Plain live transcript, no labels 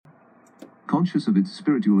Conscious of its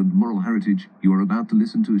spiritual and moral heritage, you are about to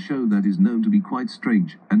listen to a show that is known to be quite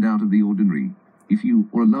strange and out of the ordinary. If you,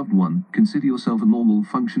 or a loved one, consider yourself a normal,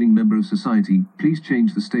 functioning member of society, please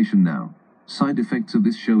change the station now. Side effects of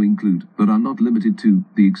this show include, but are not limited to,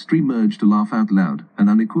 the extreme urge to laugh out loud, an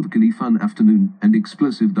unequivocally fun afternoon, and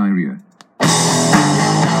explosive diarrhea. I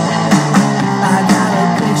got a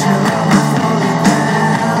picture of a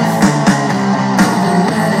photograph of a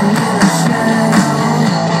wedding in a shell.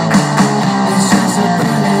 It's just a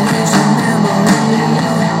premonition memory.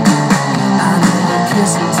 I never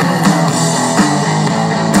kiss and tell.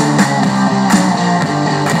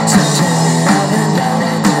 So turn it up and down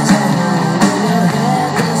and there's a hole in your head.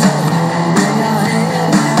 There's a hole in your head.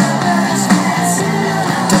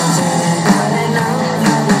 Does anybody know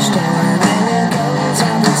how the story really goes?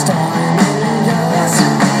 How the story really goes?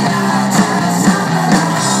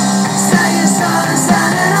 Say you saw the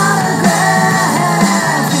sign and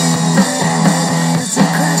autograph. It's a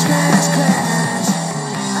crash, crash, crash.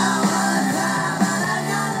 I wanna cry, but I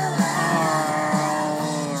gotta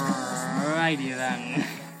laugh. Alrighty then.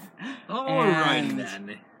 Alrighty And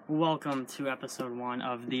then. Welcome to episode 1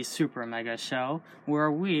 of the Super Mega Show,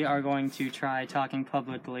 where we are going to try talking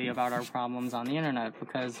publicly about our problems on the internet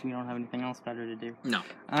because we don't have anything else better to do. No,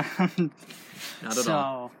 Um, not at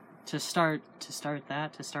all. So to start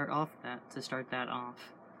that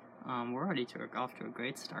off, we're already off to a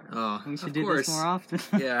great start. Oh, We should of do course. this more often.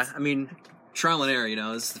 Yeah, I mean, trial and error,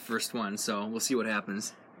 this is the first one, so we'll see what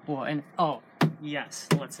happens. Well, yes,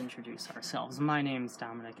 let's introduce ourselves. My name's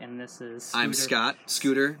Dominic, and this is I'm Scott,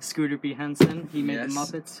 Scooter. Scooter B. Henson. He made Yes. the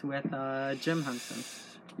Muppets with Jim Henson.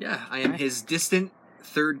 Yeah, I am his distant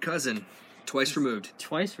third cousin. Twice removed.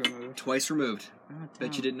 Twice removed. Twice removed. Oh,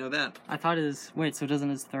 Bet you damn. didn't know that. I thought so doesn't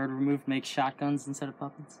his third removed make shotguns instead of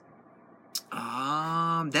puppets?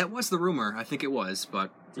 That was the rumor. I think it was, but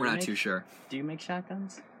Do we're you not make- too sure. Do you make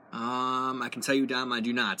shotguns? I can tell you, Dom, I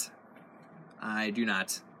do not. I do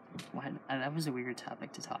not. Why? That was a weird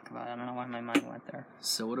topic to talk about. I don't know why my mind went there.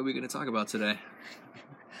 So what are we going to talk about today?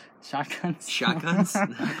 Shotguns? Shotguns?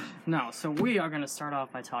 No, so we are going to start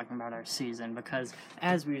off by talking about our season because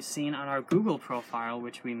as we've seen on our Google profile,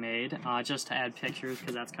 which we made, just to add pictures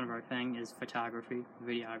because that's kind of our thing, is photography,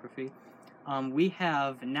 videography. We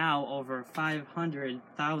have now over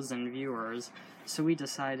 500,000 viewers, so we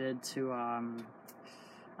decided to,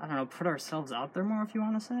 put ourselves out there more, if you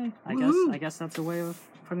want to say. Woo-hoo. I guess that's a way of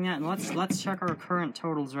putting that. And let's check our current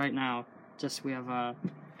totals right now. We have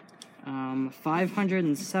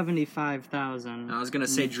 575,000. I was going to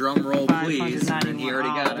say drum roll, please, and he already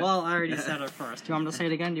got it. Well, I already said it first. Do you want me to say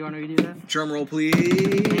it again? Do you want me to do that? Drum roll, And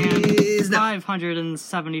please. No.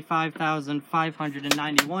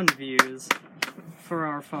 575,591 views for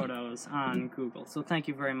our photos on Google. So thank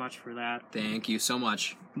you very much for that. Thank you so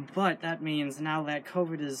much. But that means now that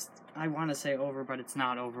COVID is, I want to say over, but it's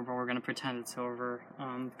not over, but we're going to pretend it's over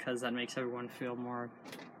because that makes everyone feel more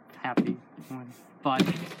happy. But,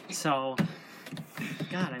 so,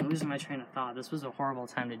 God, I'm losing my train of thought. This was a horrible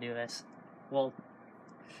time to do this. Well,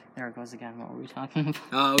 there it goes again. What were we talking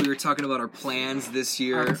about? We were talking about our plans this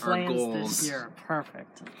year, Our plans goals. this year.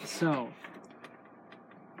 Perfect. So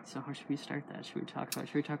how should we start that? Should we talk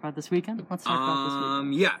about this weekend? Let's talk about this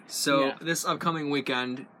weekend. Yeah. So Yeah. this upcoming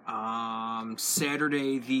weekend,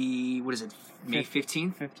 Saturday, May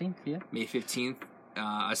 15th? 15th, yeah. May 15th,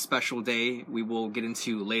 a special day we will get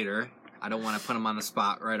into later. I don't want to put them on the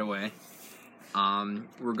spot right away.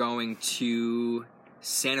 We're going to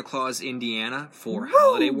Santa Claus, Indiana for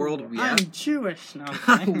Holiday World. Yeah. I'm Jewish now.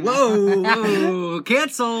 I'm Whoa,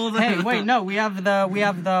 canceled. Hey, wait, no, we have the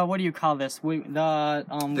what do you call this?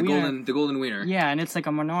 The golden wiener. Yeah, and it's like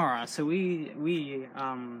a menorah. So we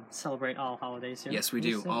celebrate all holidays here. Yes, we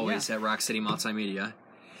do. Always at Rock City Multimedia.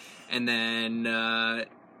 And then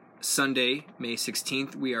Sunday, May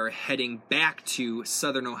 16th, we are heading back to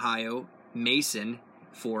Southern Ohio, Mason,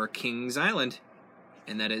 for Kings Island.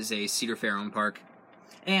 And that is a Cedar Fair-owned park.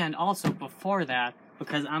 And also before that,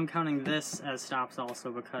 because I'm counting this as stops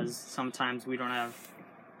also because sometimes we don't have,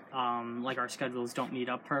 our schedules don't meet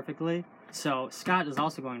up perfectly. So Scott is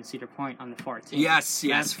also going to Cedar Point on the 14th. Yes,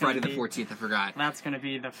 That's Friday the 14th, I forgot. That's going to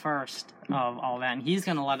be the first of all that, and he's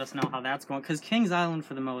going to let us know how that's going, because Kings Island,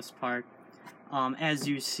 for the most part, as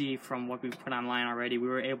you see from what we've put online already, we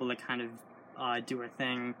were able to kind of do a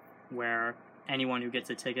thing where anyone who gets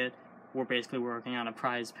a ticket, we're basically working on a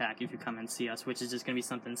prize pack if you come and see us, which is just going to be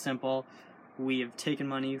something simple we have taken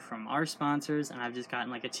money from our sponsors, and I've just gotten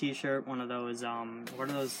like a T-shirt, one of those what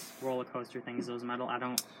are those roller coaster things? Those metal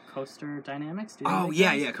coaster dynamics. Do Oh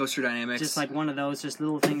yeah, Coaster Dynamics. Just like one of those, just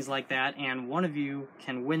little things like that, and one of you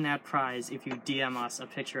can win that prize if you DM us a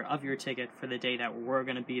picture of your ticket for the day that we're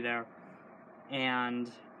gonna be there.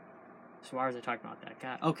 And so why was I talking about that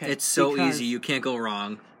guy? Okay, It's so easy, you can't go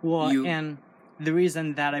wrong. Well, You- and the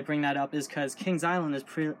reason that I bring that up is because Kings Island is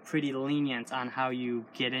pretty lenient on how you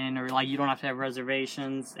get in, or like you don't have to have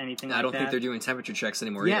reservations, anything like that. I don't think they're doing temperature checks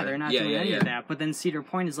anymore Yeah, either. they're not doing any of that. But then Cedar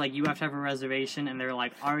Point is like you have to have a reservation, and they're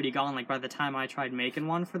like already gone. Like by the time I tried making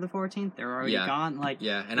one for the 14th, they're already gone. Like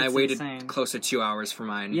Yeah, and I it's waited insane. close to 2 hours for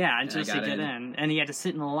mine. Yeah, and just I to got get in. And he had to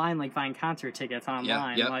sit in the line like buying concert tickets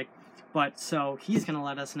online. yep. Like, but so he's gonna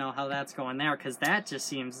let us know how that's going there, because that just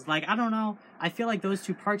seems like, I don't know. I feel like those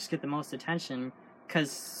two parks get the most attention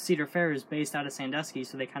because Cedar Fair is based out of Sandusky,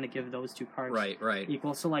 so they kind of give those two parks Right.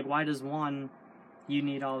 equal. So like, why does one, you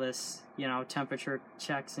need all this, temperature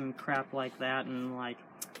checks and crap like that, and like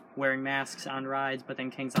wearing masks on rides, but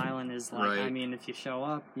then Kings Island is like, Right. I mean, if you show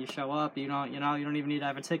up, you show up. You don't even need to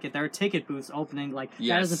have a ticket. There are ticket booths opening, like that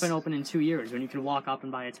Yes. hasn't been open in 2 years when you can walk up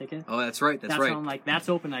and buy a ticket. Oh, that's right. That's What right. I'm like, that's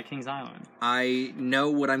open at Kings Island. I know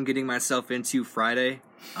what I'm getting myself into Friday.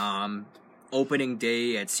 Opening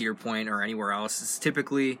day at Cedar Point or anywhere else is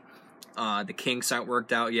typically the kinks aren't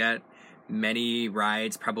worked out yet. Many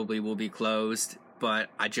rides probably will be closed, but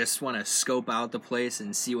I just want to scope out the place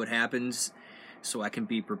and see what happens so I can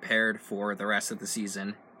be prepared for the rest of the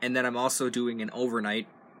season. And then I'm also doing an overnight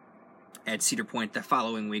at Cedar Point the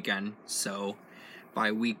following weekend. So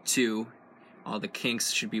by week 2, all the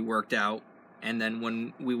kinks should be worked out. And then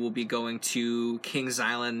when we will be going to Kings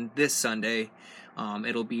Island this Sunday,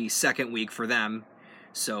 it'll be second week for them,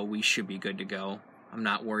 so we should be good to go. I'm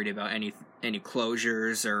not worried about any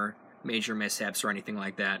closures or major mishaps or anything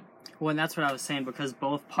like that. Well, and that's what I was saying, because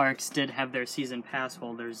both parks did have their season pass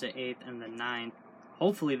holders, the 8th and the 9th.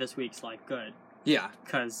 Hopefully this week's like good, Yeah,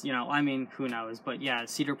 because I mean, who knows? But yeah,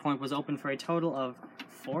 Cedar Point was open for a total of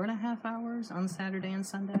 4.5 hours on Saturday and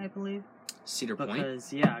Sunday, I believe. Cedar Point.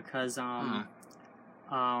 Because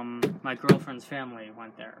my girlfriend's family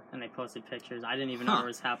went there, and they posted pictures. I didn't even know it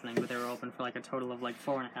was happening, but they were open for like a total of like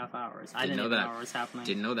 4.5 hours. I didn't know even that. know it was happening.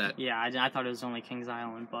 Didn't know that. Yeah, I thought it was only Kings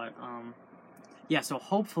Island, but yeah. So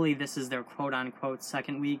hopefully this is their quote unquote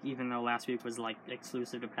second week, even though last week was like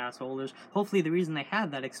exclusive to pass holders. Hopefully the reason they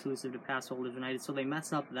had that exclusive to pass holders tonight is so they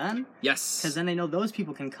mess up then. Yes. Because then they know those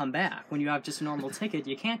people can come back. When you have just a normal ticket,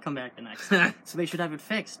 you can't come back the next day. So they should have it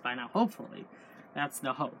fixed by now, hopefully. That's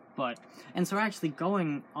the hope. And so actually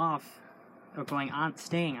staying on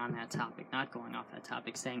that topic, not going off that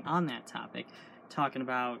topic, staying on that topic, talking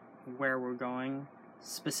about where we're going,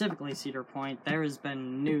 specifically Cedar Point, there has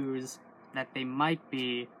been news that they might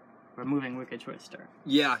be removing Wicked Twister.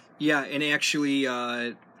 Yeah, and actually,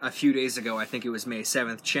 a few days ago, I think it was May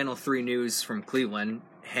 7th, Channel 3 News from Cleveland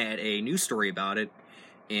had a news story about it,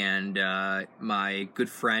 and my good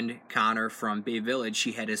friend Connor from Bay Village,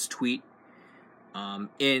 he had his tweet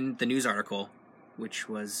in the news article, which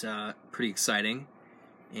was pretty exciting.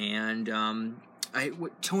 And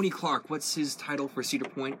Tony Clark, what's his title for Cedar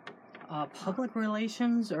Point? Public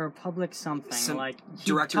relations or public something, like he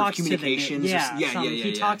director of communications.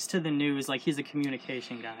 He talks to the news, like he's a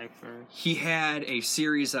communication guy for. He had a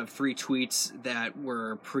series of 3 tweets that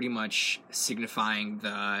were pretty much signifying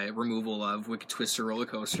the removal of Wicked Twister roller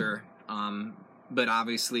coaster. But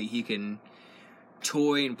obviously he can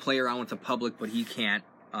toy and play around with the public, but he can't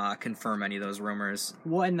confirm any of those rumors.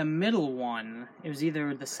 Well, in the middle one, it was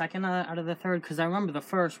either the second out of the third, because I remember the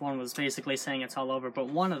first one was basically saying it's all over, but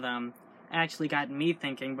one of them actually got me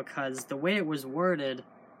thinking, because the way it was worded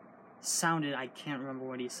sounded, I can't remember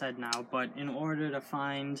what he said now, but in order to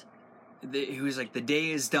find... He was like, the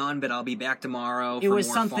day is done, but I'll be back tomorrow for it was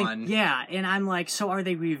more something, fun. Yeah, and I'm like, so are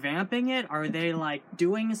they revamping it? Are they, like,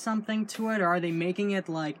 doing something to it? Or are they making it,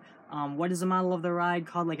 like... what is the model of the ride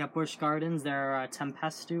called? Like at Busch Gardens, their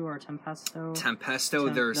Tempesto,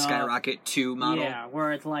 their Skyrocket 2 model. Yeah,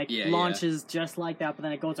 where it launches just like that, but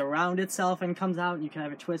then it goes around itself and comes out, and you can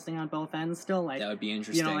have it twisting on both ends still. Like, that would be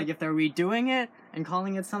interesting. Like if they're redoing it and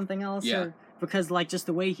calling it something else. Yeah. Because like just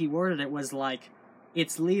the way he worded it was like,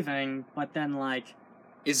 it's leaving, but then like...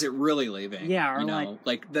 Is it really leaving? Yeah, or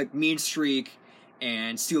like the Mean Streak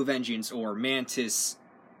and Steel Vengeance or Mantis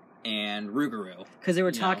and Rougarou. Because they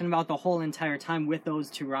were talking about the whole entire time with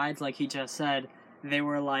those 2 rides, like he just said, they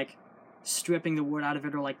were like stripping the wood out of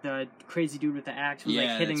it, or like the crazy dude with the axe was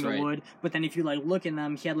like hitting the wood. But then if you like look in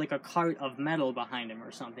them, he had like a cart of metal behind him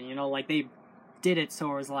or something. Like they did it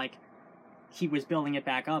so it was like he was building it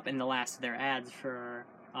back up in the last of their ads for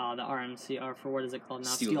the RMC, or for what is it called now?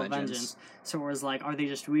 Steel Vengeance. So it was like, are they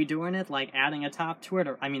just redoing it, like adding a top to it?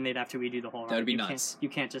 Or, I mean, they'd have to redo the whole ride. That would be You nuts. You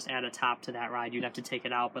can't just add a top to that ride. You'd have to take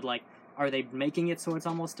it out. But, like, are they making it so it's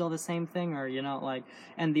almost still the same thing? Or, you know, like...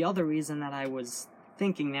 And the other reason that I was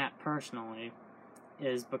thinking that personally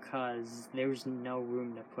is because there's no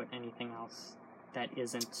room to put anything else that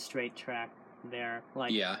isn't straight track there.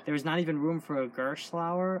 Like, Yeah. there's not even room for a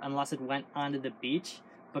Gerschlauer unless it went onto the beach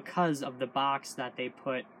because of the box that they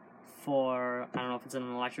put for, I don't know if it's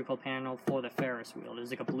an electrical panel, for the Ferris wheel. There's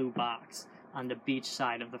like a blue box on the beach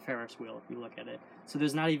side of the Ferris wheel, if you look at it. So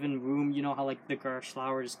there's not even room, you know how like the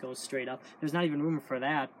Gerschlauer just goes straight up? There's not even room for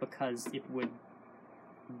that because it would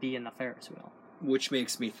be in the Ferris wheel. Which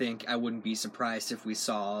makes me think I wouldn't be surprised if we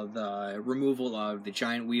saw the removal of the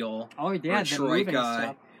giant wheel, Oh yeah, or the moving Troika,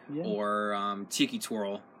 stuff. Yeah. or Tiki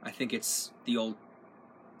Twirl. I think it's the old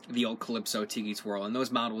Calypso Tiki Twirl, and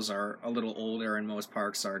those models are a little older, and most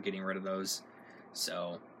parks are getting rid of those.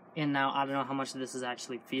 So And now, I don't know how much of this is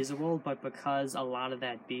actually feasible, but because a lot of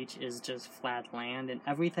that beach is just flat land, and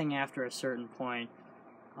everything after a certain point,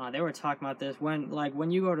 they were talking about this,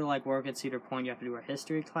 when you go to, like, work at Cedar Point, you have to do a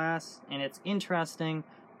history class, and it's interesting,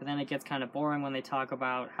 but then it gets kind of boring when they talk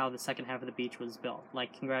about how the second half of the beach was built.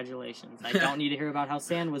 Like, congratulations. I don't need to hear about how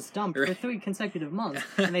sand was dumped for 3 consecutive months,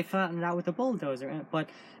 and they flattened it out with a bulldozer. But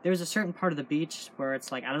there's a certain part of the beach where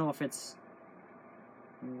it's like, I don't know if it's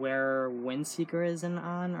where Windseeker is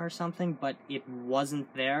on or something, but it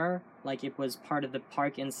wasn't there. Like, it was part of the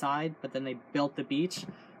park inside, but then they built the beach.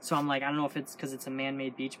 So I'm like, I don't know if it's because it's a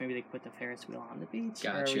man-made beach, maybe they put the Ferris wheel on the beach,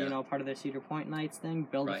 Gotcha. or, you know, part of their Cedar Point Nights thing,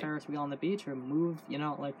 build a Right. Ferris wheel on the beach, or move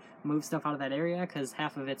stuff out of that area, because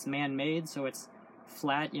half of it's man-made, so it's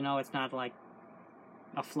flat, you know, it's not like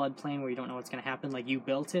a floodplain where you don't know what's going to happen, like you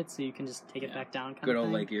built it, so you can just take it back down kind good of old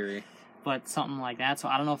thing. Lake Erie. But something like that, so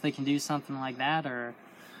I don't know if they can do something like that, or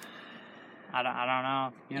I don't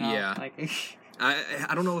know, you know, Yeah. like...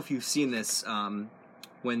 I don't know if you've seen this,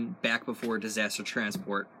 when back before Disaster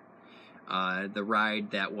Transport, the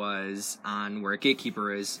ride that was on where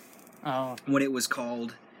Gatekeeper is, Oh, when it was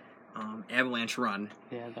called Avalanche Run.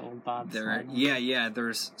 yeah, the old Bob There, slide. yeah,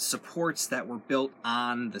 there's supports that were built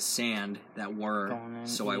on the sand that were, Going in,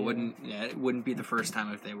 so it wouldn't be the first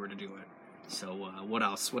time if they were to do it. So what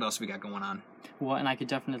else we got going on? Well, and I could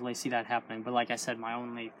definitely see that happening, but like I said, my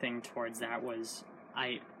only thing towards that was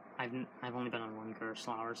I've only been on one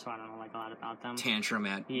Gerschlauer, so I don't know like a lot about them. Tantrum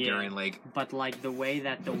at Yeah. Darien Lake. But like the way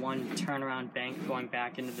that the one turnaround bank going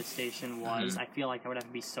back into the station was, I feel like I would have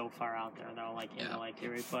to be so far out there though, like into Lake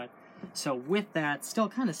Erie. But so with that, still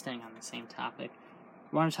kind of staying on the same topic,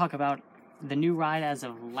 we want to talk about the new ride as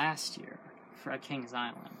of last year for Kings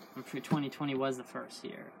Island. I'm sure 2020 was the first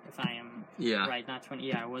year, if I am right. Not 20.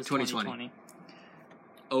 Yeah, it was 2020.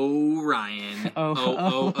 Orion.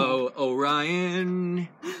 Orion.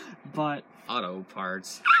 But Auto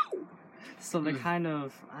parts. so the kind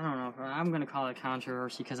of, I don't know, I'm going to call it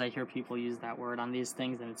controversy because I hear people use that word on these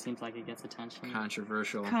things and it seems like it gets attention.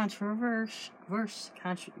 Controversial. What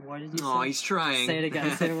did you say? Oh, he's trying. Say it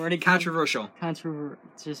again. Say the word again. Controversial.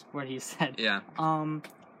 Just what he said. Yeah.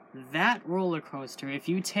 That roller coaster, if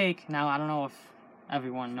you take, now I don't know if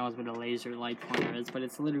everyone knows what a laser light pointer is, but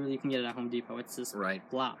it's literally, you can get it at Home Depot. It's this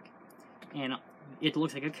block. And it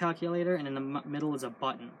looks like a calculator, and in the middle is a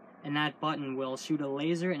button. And that button will shoot a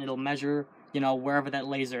laser, and it'll measure, you know, wherever that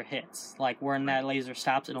laser hits. Like, when that laser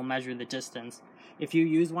stops, it'll measure the distance. If you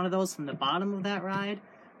use one of those from the bottom of that ride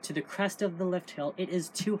to the crest of the lift hill, it is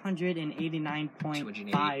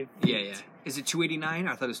 289.5 feet. Yeah. Is it 289?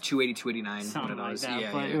 I thought it was 280, 289. Something like that.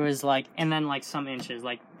 Yeah, but it was like, and then like some inches,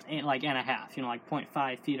 like and a half, you know, like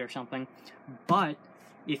 0.5 feet or something. But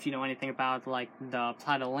if you know anything about like the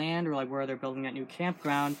plot of land or like where they're building that new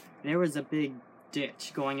campground, there was a big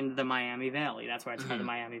ditch going into the Miami Valley. That's why it's called the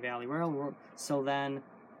Miami Valley Railroad. So then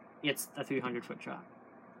it's a 300-foot drop.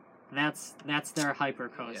 That's their hyper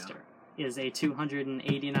coaster. Is a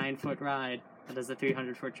 289-foot ride that is a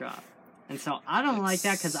 300-foot drop. And so I don't like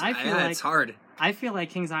that because I feel like it's hard. I feel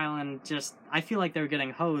like Kings Island I feel like they're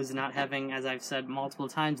getting hosed, not having, as I've said multiple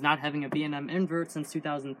times, not having a B&M invert since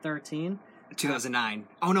 2013. 2009.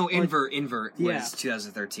 Oh no, invert was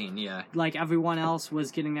 2013. Yeah. Like everyone else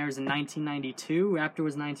was getting theirs in 1992. Raptor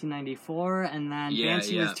was 1994, and then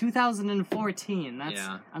Banshee was 2014. That's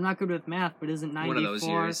I'm not good with math, but isn't 94 one of those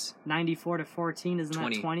years? 94 to 14? Isn't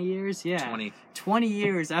 20. that 20 years? Yeah, 20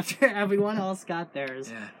 years after everyone else got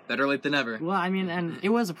theirs. Yeah, better late than never. Well, I mean, and it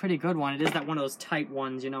was a pretty good one. It is that one of those tight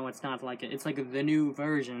ones, you know. It's not like it's like the new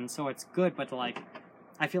version, so it's good. But like,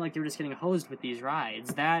 I feel like they're just getting hosed with these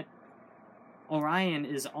rides. That Orion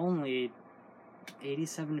is only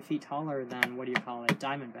 87 feet taller than, what do you call it,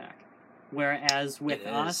 Diamondback. Whereas with It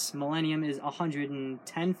us, is. Millennium is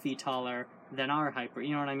 110 feet taller than our Hyper.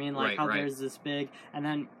 You know what I mean? Like Right, how right. there's this big, and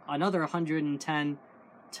then another 110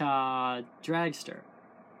 to Dragster.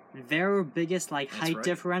 Their biggest like That's height right.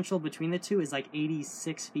 differential between the two is like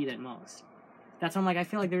 86 feet at most. That's why I'm like, I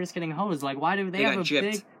feel like they're just getting hosed. Like, why do they have got a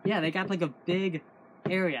gypped. big? Yeah, they got like a big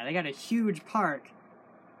area. They got a huge park,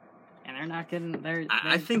 and they're not getting.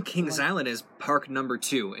 I think Kings like, Island is park number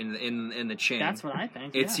 2 in the chain. That's what I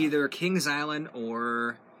think. It's yeah. either Kings Island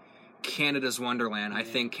or Canada's Wonderland. I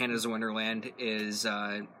think Canada's Wonderland is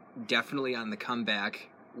definitely on the comeback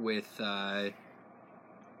with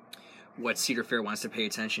what Cedar Fair wants to pay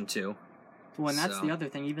attention to. Well, and that's So, the other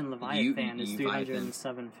thing. Even Leviathan is Leviathan.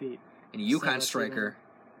 307 feet. And Yukon it's Striker,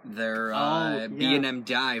 their Oh, B&M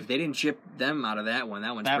Dive, they didn't chip them out of that one.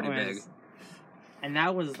 That one's pretty big. And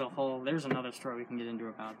that was the whole. There's another story we can get into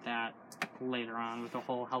about that later on with the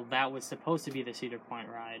whole how that was supposed to be the Cedar Point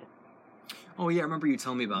ride. Oh yeah, I remember you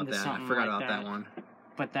telling me about There's that. I something forgot like about that that. one.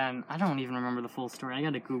 But then I don't even remember the full story. I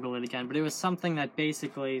got to Google it again. But it was something that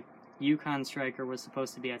basically Yukon Striker was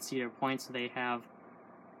supposed to be at Cedar Point, so they have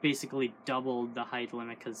basically doubled the height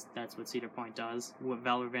limit because that's what Cedar Point does.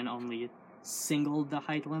 Valorvin only singled the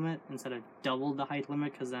height limit instead of doubled the height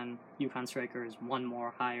limit because then Yukon Striker is one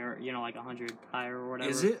more higher, like 100 higher or whatever.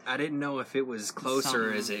 Is it? I didn't know if it was closer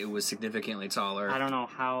Something. as it was significantly taller. I don't know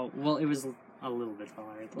how. Well, it was a little bit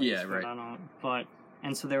taller. At least, Yeah, right. But I don't. But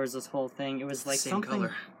and so there was this whole thing. It was like Same something.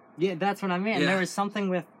 color. Yeah, that's what I mean. Yeah. There was something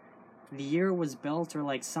with the year it was built, or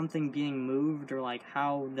like something being moved, or like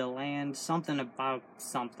how the land, something about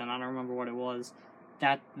something. I don't remember what it was.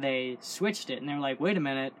 That they switched it, and they were like, "Wait a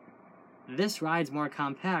minute, this ride's more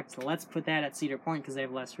compact. Let's put that at Cedar Point because they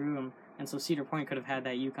have less room." And so Cedar Point could have had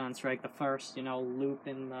that Yukon Strike, the first, loop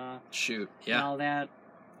in the Shoot, and yeah. all that.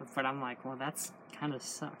 But I'm like, well, that's kind of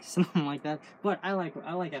sucks, something like that. But I like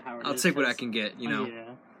it how it I'll is, take what I 'cause- can get.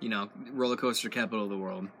 Yeah. Roller coaster capital of the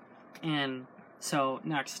world. And so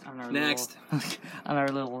next on our Next. little, on our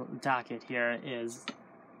little docket here is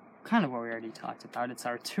kind of what we already talked about. It's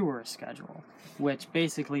our tour schedule, which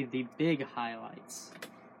basically the big highlights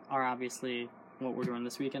are obviously what we're doing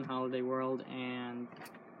this weekend, Holiday World and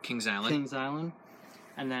Kings Island. Kings Island,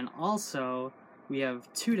 and then also we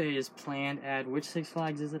have 2 days planned at which Six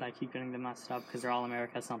Flags is it? I keep getting them messed up because they're all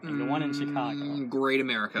America something. The one in Chicago, Great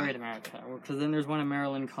America. Great America, because then there's one in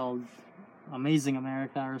Maryland called Amazing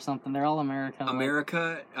America or something. They're all America.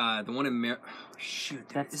 America, the one in Maryland. Oh, shoot.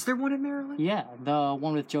 That's- Is there one in Maryland? Yeah, the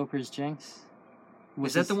one with Joker's Jinx.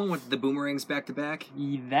 Was that the one with the boomerangs back to back?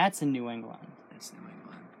 That's in New England. That's New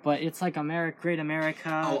England. But it's like Great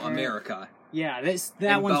America. Oh, or- America. Yeah, that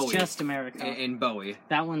And one's Bowie. just America. In Bowie.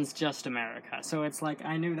 That one's just America. So it's like,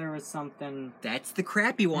 I knew there was something... That's the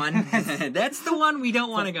crappy one. That's the one we don't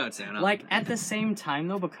want to go to. No. Like, at the same time,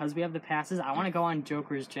 though, because we have the passes, I want to go on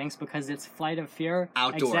Joker's Jinx because it's Flight of Fear.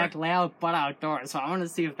 Outdoor. Exact layout, but outdoors. So I want to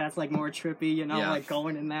see if that's, like, more trippy, Yeah. like,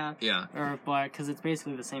 going in that. Yeah. Because it's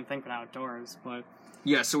basically the same thing, but outdoors. But...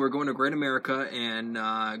 Yeah, so we're going to Great America and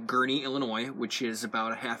Gurnee, Illinois, which is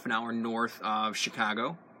about a half an hour north of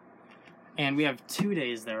Chicago. And we have 2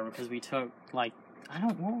 days there because we took, what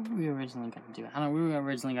were we originally going to do? I don't know, we were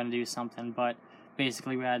originally going to do something, but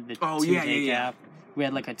basically we had the 2 day gap. We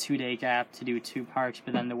had, a 2 day gap to do 2 parks,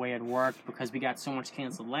 but then the way it worked, because we got so much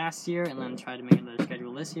canceled last year and then tried to make another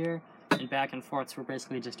schedule this year, and back and forth, so we're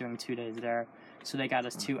basically just doing 2 days there. So they got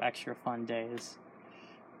us 2 extra fun days.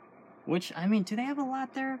 Which, do they have a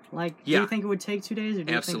lot there? Do you think it would take 2 days? Or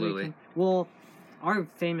do Absolutely. You think we can... Well... Our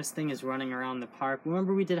famous thing is running around the park.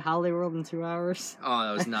 Remember we did Holiday World in 2 hours? Oh,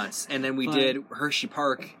 that was nuts. And then we But- did Hershey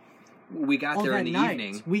Park. We got there in the night.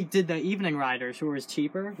 evening. We did the evening riders, who was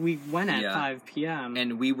cheaper. We went at 5 p.m.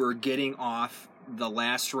 And we were getting off the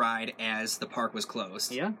last ride as the park was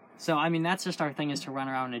closed. Yeah. So, that's just our thing, is to run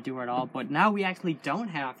around and do it all. But now we actually don't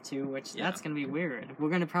have to, which that's going to be weird. We're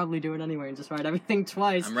going to probably do it anyway and just ride everything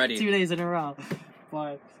twice. I'm ready. 2 days in a row.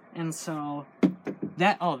 And so...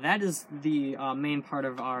 That is the main part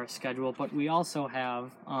of our schedule, but we also have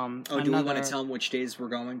do we want to tell them which days we're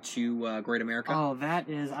going to Great America? Oh, that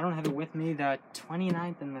is... I don't have it with me. The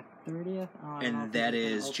 29th and the 30th? And that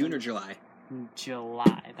is June or July?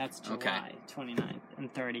 July. That's July. Okay. 29th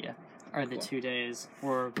and 30th are the Cool. 2 days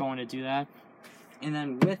we're going to do that. And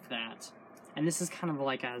then with that, and this is kind of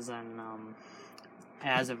like as an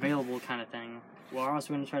as available kind of thing, we're also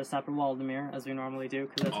going to try to stop at Waldemere, as we normally do,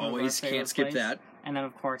 because that's one of our Always favorite can't skip places. that. And then,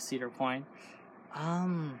 of course, Cedar Point.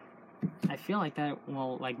 I feel like that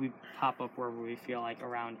will, like, we pop up wherever we feel like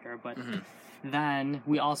around here, but Mm-hmm. then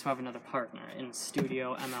we also have another partner in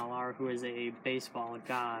Studio MLR who is a baseball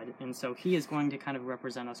god, and so he is going to kind of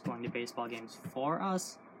represent us going to baseball games for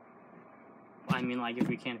us. I mean, like, if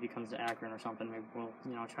he comes to Akron or something, maybe we'll,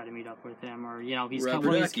 try to meet up with him, or, he's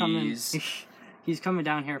coming. He's coming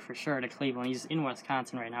down here for sure to Cleveland. He's in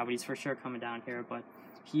Wisconsin right now, but he's for sure coming down here. But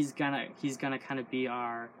he's gonna kind of be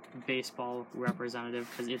our baseball representative,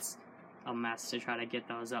 because it's a mess to try to get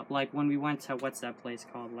those up. Like when we went to, what's that place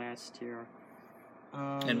called last year?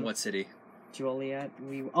 In what city? Joliet.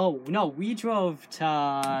 We drove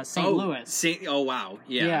to St. Louis. Oh wow,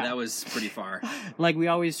 yeah, that was pretty far. Like we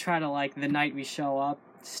always try to, like, the night we show up,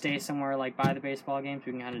 stay somewhere like by the baseball games.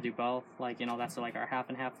 We can kind of do both, like, that's like our half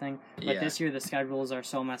and half thing. But this year the schedules are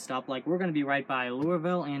so messed up. Like, we're going to be right by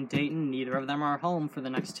Louisville and Dayton. Neither of them are home for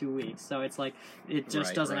the next 2 weeks, so it's like it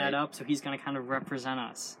just doesn't add up. So he's going to kind of represent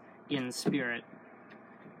us in spirit,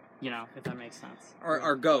 if that makes sense.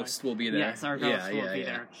 Our ghost will be there. Yes, our ghost will be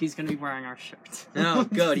there. He's going to be wearing our shirt. Oh,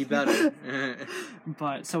 good, he better.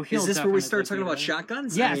 But so he'll. Is this where we start talking about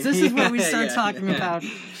shotguns? Yes, this is where we start talking about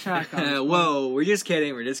shotguns. Whoa, we're just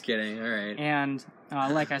kidding. All right. And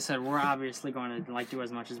like I said, we're obviously going to, like, do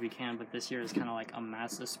as much as we can, but this year is kind of like a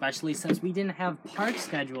mess, especially since we didn't have park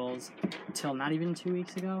schedules till not even 2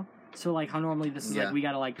 weeks ago. So, like, how normally this is like we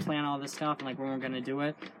got to, like, plan all this stuff and, like, when we're going to do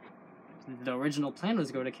it. The original plan was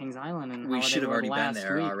to go to Kings Island and we should have already been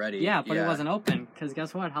there already. Yeah, but it wasn't open, because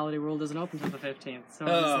guess what? Holiday World doesn't open until the 15th.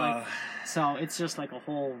 So it's just like a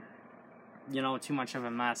whole, too much of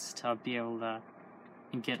a mess to be able to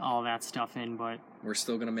get all that stuff in. But we're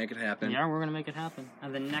still gonna make it happen. Yeah, we're gonna make it happen.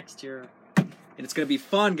 And then next year, and it's gonna be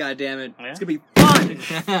fun. Goddammit, yeah? It's gonna be fun.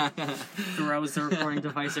 Throws the recording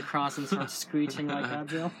device across and starts screeching like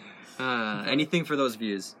Godzilla. Anything for those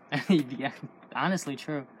views. Yeah, honestly,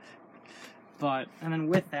 true. And then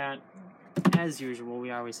with that, as usual,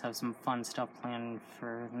 we always have some fun stuff planned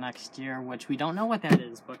for next year, which we don't know what that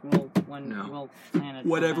is, but we'll plan it.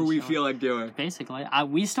 Whatever we feel like doing. Basically,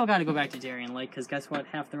 we still got to go back to Darien Lake, because guess what?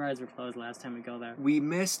 Half the rides were closed last time we go there. We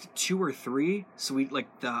missed 2 or 3, so we,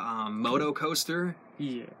 like, the moto coaster.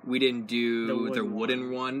 Yeah. We didn't do the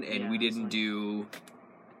wooden one, and we didn't like... do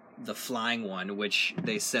the flying one, which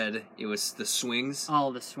they said it was the swings.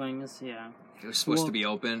 Oh, the swings, yeah. It was supposed to be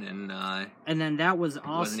open, and then that was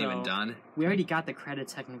also... wasn't even done. We already got the credit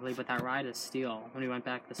technically, but that ride is still, when we went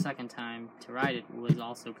back the second time to ride it, was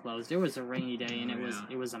also closed. It was a rainy day, and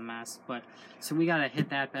it was a mess. But so we gotta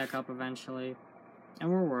hit that back up eventually,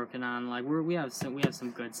 and we're working on, like, we have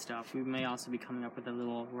some good stuff. We may also be coming up with a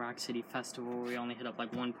little Rock City festival where we only hit up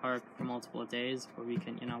like one park for multiple days, where we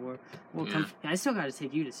can, we'll come. I still gotta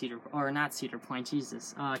take you to Cedar Point,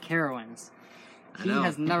 Jesus, Carowinds. He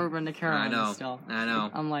has never been to Carolina still. I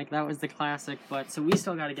know. I'm like, that was the classic, but so we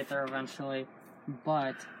still got to get there eventually.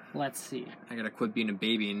 But let's see. I gotta quit being a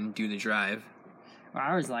baby and do the drive. Well,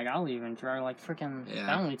 I was like, I'll even drive, like, freaking. Yeah.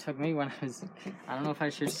 That only took me when I was. I don't know if I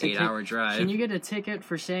should. 8-hour drive. Can you get a ticket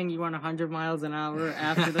for saying you went 100 miles an hour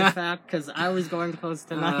after the fact? Because I was going close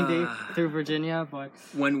to 90 through Virginia, but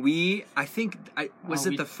when was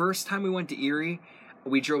it the first time we went to Erie?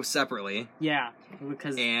 We drove separately. Yeah,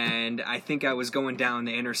 and I think I was going down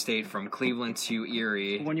the interstate from Cleveland to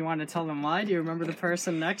Erie. When you want to tell them why, do you remember the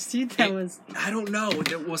person next to you? I don't know.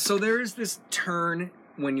 Well, so there's this turn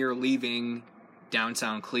when you're leaving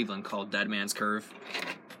downtown Cleveland called Dead Man's Curve.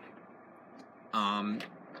 And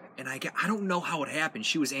I don't know how it happened.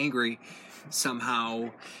 She was angry somehow.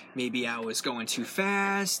 Maybe I was going too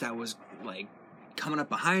fast. I was, like, coming up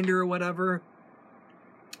behind her or whatever.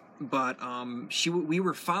 But we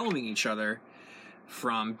were following each other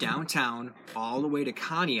from downtown all the way to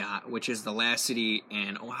Conneaut, which is the last city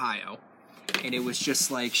in Ohio. And it was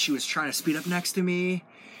just like she was trying to speed up next to me,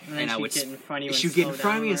 and I would. She would get in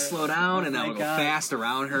front of me and slow down, and I would go fast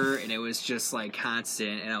around her, and it was just like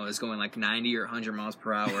constant. And I was going like 90 or 100 miles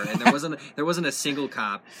per hour, and there wasn't a single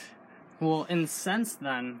cop. Well, and since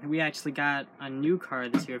then, we actually got a new car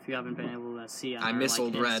this year. If you haven't been able to see it, I miss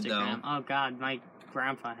old Instagram. Red though. Oh God, my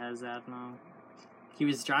grandpa has that now. He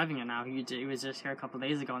was driving it now. He was just here a couple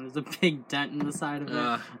days ago, and there's a big dent in the side of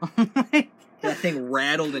it. That thing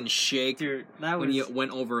rattled and shook. Dude, that was... when you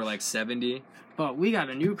went over like 70. But we got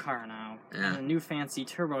a new car now, and a new fancy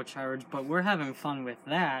turbocharged, but we're having fun with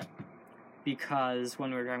that, because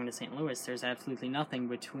when we were driving to St. Louis, there's absolutely nothing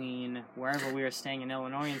between wherever we were staying in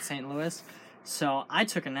Illinois and St. Louis. So I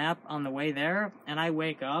took a nap on the way there, and I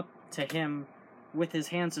wake up to him with his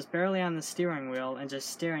hands just barely on the steering wheel and just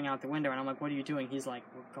staring out the window, and I'm like, what are you doing? He's like,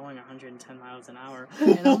 we're going 110 miles an hour.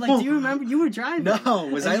 And I'm like, do you remember? You were driving. No,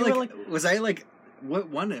 was I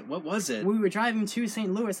What was it? We were driving to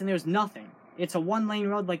St. Louis and there was nothing. It's a one-lane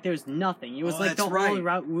road, like there's nothing. It was like the whole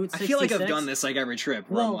Route 66. I feel like I've done this like every trip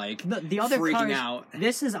where I'm like the other freaking cars, out.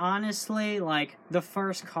 This is honestly like the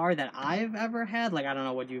first car that I've ever had. Like I don't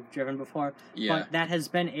know what you've driven before, but that has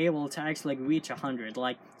been able to actually like reach 100.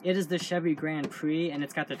 Like it is the Chevy Grand Prix and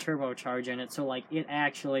it's got the turbocharger in it, so like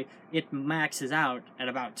it maxes out at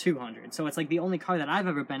about 200. So it's like the only car that I've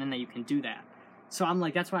ever been in that you can do that. So I'm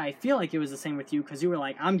like, that's why I feel like it was the same with you, because you were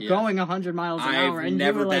like, I'm going 100 miles an hour. And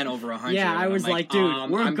never you were been like, over 100. Yeah, I was like,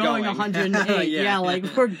 dude, we're I'm going 108. yeah, like,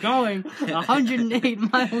 we're going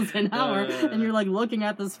 108 miles an hour. And you're like looking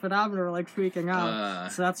at this speedometer, like freaking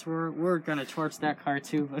out. So that's where we're going to torch that car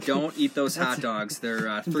too. But don't eat those hot dogs.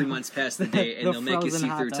 They're 3 months past the date, and they'll make you see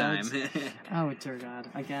through time. Oh, dear God.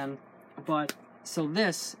 Again. But, so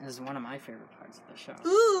this is one of my favorite parts of the show.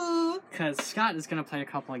 Ooh! Because Scott is going to play a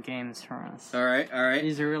couple of games for us. All right.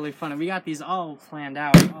 These are really fun. And we got these all planned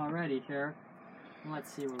out already here.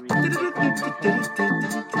 Let's see what we can do.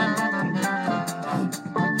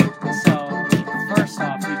 So, first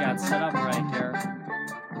off, we got set up right here.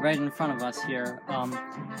 Right in front of us here.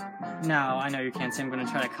 Now, I know you can't see, I'm going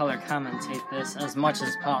to try to color commentate this as much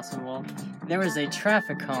as possible. There is a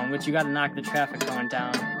traffic cone, which you got to knock the traffic cone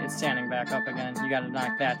down. It's standing back up again. You got to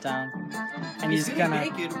knock that down. And he's gonna...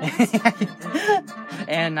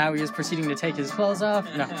 And now he is proceeding to take his clothes off.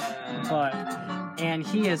 No. And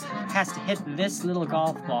he has to hit this little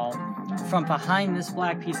golf ball from behind this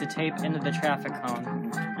black piece of tape into the traffic cone.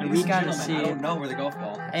 And we gotta see... I don't know where the golf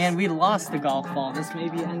ball is. And we lost the golf ball. This may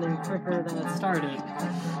be ending quicker than it started.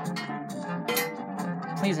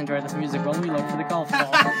 Please enjoy this music while we look for the golf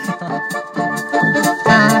ball.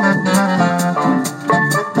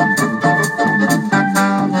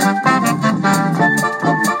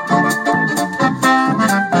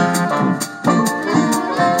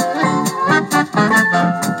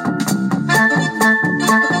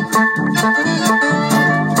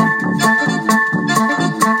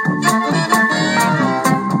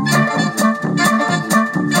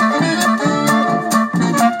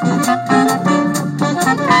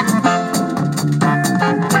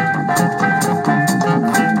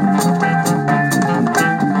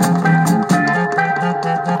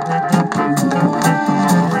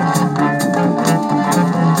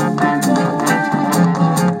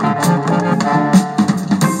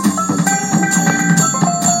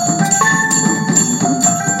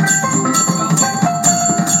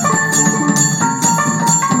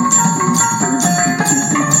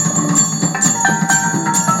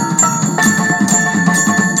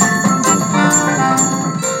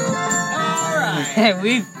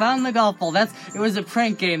 We found the golf ball. It was a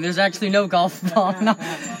prank game. There's actually no golf ball.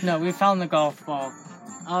 No, we found the golf ball.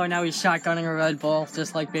 Oh, now he's shotgunning a Red Bull,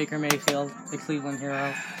 just like Baker Mayfield, the Cleveland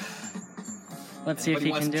hero. Let's see if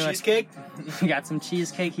he can do it. Cheesecake? We got some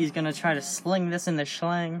cheesecake. He's gonna try to sling this in the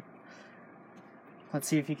schlang. Let's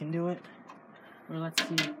see if he can do it. Or let's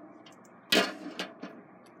see.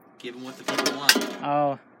 Give him what the people want.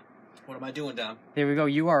 Oh. What am I doing, Dom? There we go.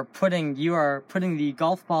 You are putting the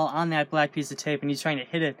golf ball on that black piece of tape, and he's trying to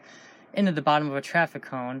hit it into the bottom of a traffic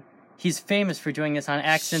cone. He's famous for doing this on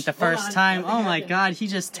accident the first time. Oh my God, he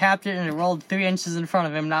just tapped it and it rolled 3 inches in front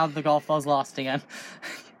of him. Now the golf ball's lost again.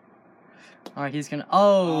 Alright, he's gonna...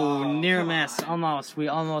 Oh, near miss. Almost. We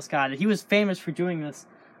almost got it. He was famous for doing this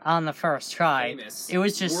on the first try. Famous. It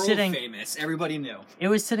was just sitting... famous. Everybody knew. It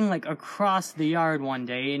was sitting, like, across the yard one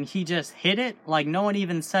day, and he just hit it. Like, no one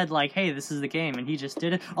even said, like, hey, this is the game, and he just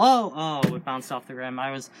did it. Oh, it bounced off the rim. I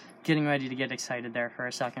was getting ready to get excited there for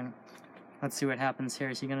a second. Let's see what happens here.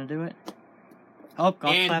 Is he gonna do it? Oh,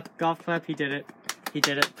 golf clap. He did it.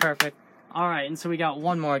 Perfect. Alright, and so we got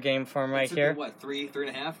one more game for him right here. What,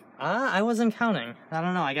 3.5? I wasn't counting. I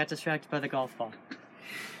don't know. I got distracted by the golf ball.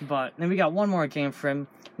 But then we got one more game for him.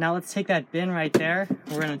 Now let's take that bin right there.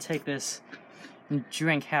 We're going to take this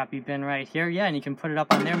drink happy bin right here. Yeah, and you can put it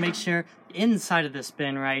up on there. Make sure inside of this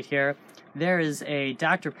bin right here, there is a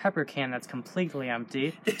Dr. Pepper can that's completely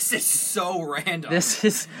empty. This is so random.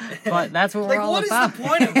 But that's what we're all about.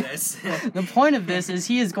 What is the point of this? The point of this is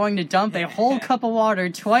he is going to dump a whole cup of water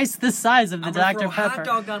twice the size of the Dr. Pepper. Hot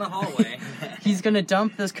dog down a hallway. He's going to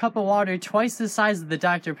dump this cup of water twice the size of the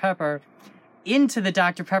Dr. Pepper into the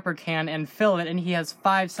Dr. Pepper can and fill it, and he has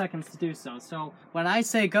 5 seconds to do so. So when I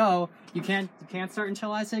say go, you can't start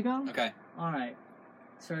until I say go? Okay. Alright.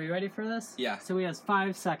 So are you ready for this? Yeah. So he has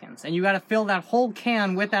 5 seconds, and you gotta fill that whole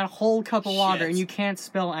can with that whole cup of water, and you can't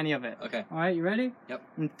spill any of it. Okay. Alright, you ready? Yep.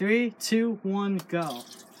 In 3, 2, 1, go.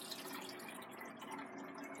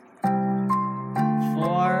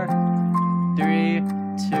 4, 3, 2,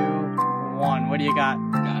 1. What do you got?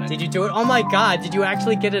 Got it. Did you do it? Oh my god, did you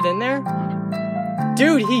actually get it in there?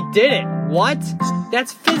 Dude, he did it. What?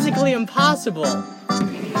 That's physically impossible.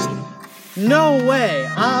 No way.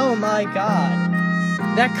 Oh my god.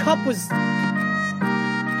 That cup was...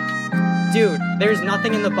 Dude, there's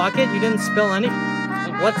nothing in the bucket? You didn't spill any...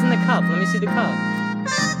 What's in the cup? Let me see the cup.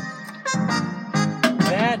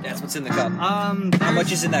 That's what's in the cup. How How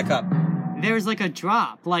much is in that cup? There's like a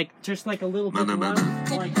drop, like just like a little bit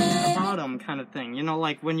left, like the bottom kind of thing. You know,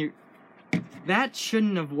 like when you... That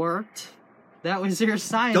shouldn't have worked. That was your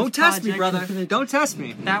science Don't test me, project. brother. Don't test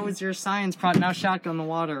me. That was your science project. Now shotgun the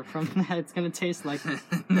water from that. It's gonna taste like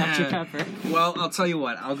Dr. Pepper. Well, I'll tell you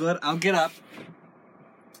what. I'll get up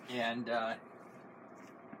and I'll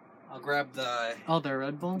grab the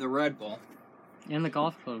Red Bull? the Red Bull. And the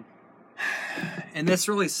golf club. And this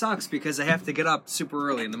really sucks because I have to get up super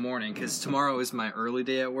early in the morning because tomorrow is my early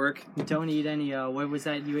day at work. You don't eat any, what was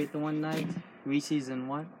that you ate the one night? Reese's and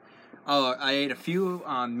what? Oh, I ate a few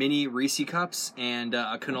mini Reese cups and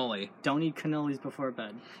a cannoli. Don't eat cannolis before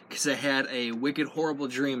bed. Because I had a wicked, horrible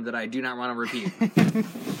dream that I do not want to repeat.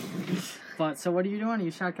 But, so what are you doing? Are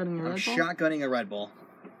you shotgunning a Red Bull? Shotgunning a Red Bull.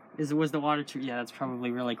 Was the water too... Yeah, that's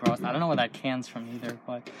probably really gross. I don't know where that can's from either,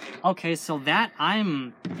 but... Okay, so that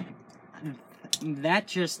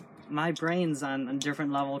just... My brain's on a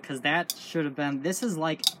different level, because that should have been... This is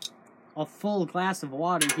like a full glass of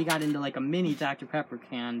water. He got into like a mini Dr. Pepper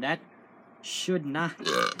can. That should not...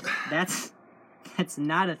 That's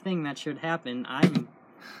not a thing that should happen.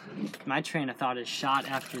 My train of thought is shot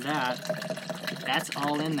after that. That's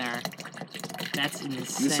all in there. That's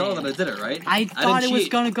insane. You saw that I did it, right? I thought it was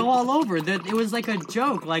cheat. gonna go all over. That it was like a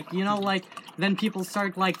joke. Like, you know, like, then people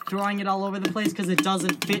start, like, throwing it all over the place because it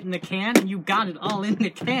doesn't fit in the can, and you got it all in the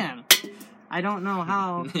can. I don't know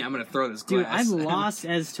how. Yeah, I'm gonna throw this Dude, glass. I'm lost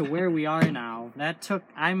as to where we are now.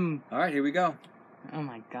 Alright, here we go. Oh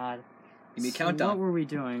my god. Give me a So countdown. what were we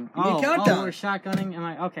doing? Give me a countdown. Oh, we're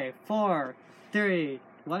shotgunning? Okay, 4, 3,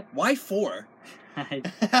 what? Why 4? I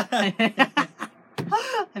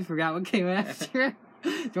forgot what came after. Do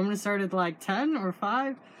you want me to start at like 10 or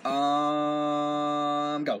 5?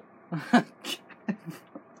 Go.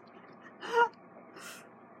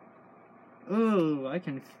 Ooh, I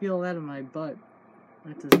can feel that in my butt.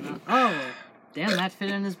 That does not... Oh! Damn, that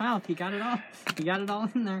fit in his mouth. He got it all. He got it all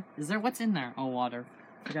in there. What's in there? Oh, water.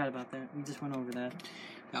 Forgot about that. We just went over that.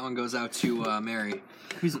 That one goes out to Mary.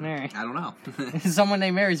 Who's Mary? I don't know. Someone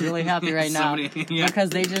named Mary's really happy right now. Yeah.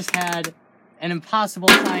 Because they just had an impossible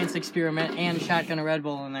science experiment and shotgun a Red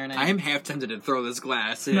Bull in their name. I am half tempted to throw this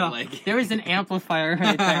glass. And, No, there is an amplifier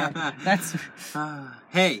right there. That's...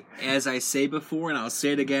 Hey, as I say before, and I'll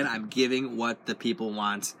say it again, I'm giving what the people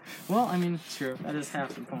want. Well, I mean, true. That is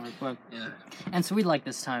half the point. But... Yeah. And so we like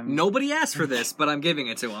this time. Nobody asked for this, but I'm giving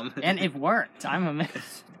it to them. And it worked. I'm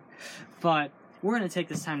amazed. But we're going to take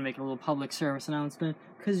this time to make a little public service announcement,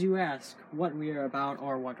 because you ask what we are about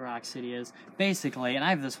or what Rock City is. Basically, and I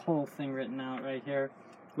have this whole thing written out right here,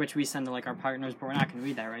 which we send to like our partners, but we're not going to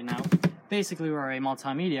read that right now. Basically, we're a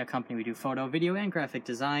multimedia company. We do photo, video, and graphic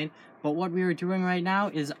design. But what we are doing right now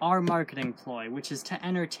is our marketing ploy, which is to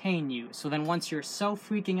entertain you. So then once you're so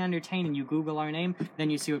freaking entertaining, you Google our name, then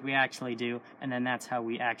you see what we actually do, and then that's how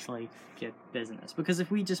we actually get business. Because if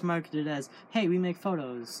we just market it as, hey, we make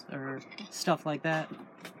photos, or stuff like that,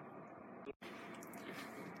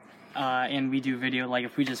 and we do video, like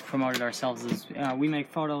if we just promoted ourselves as, we make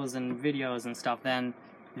photos and videos and stuff, then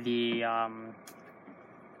the,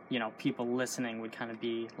 you know, people listening would kind of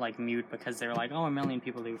be, like, mute because they're like, oh, a million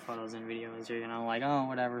people do photos and videos, or, you know, like, oh,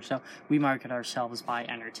 whatever. So we market ourselves by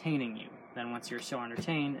entertaining you. Then once you're so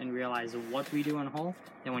entertained and realize what we do in whole,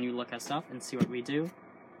 then when you look us up and see what we do,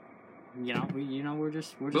 you know, we're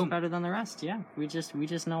just better than the rest. Yeah, we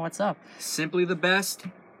just know what's up. Simply the best,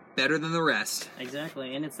 better than the rest.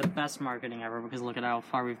 Exactly, and it's the best marketing ever because look at how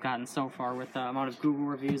far we've gotten so far with the amount of Google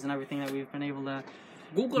reviews and everything that we've been able to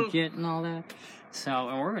get and all that. So,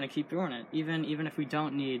 and we're going to keep doing it. Even if we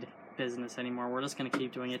don't need business anymore, we're just going to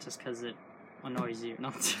keep doing it just because it annoys you.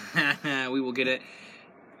 No. We will get it.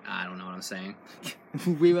 I don't know what I'm saying.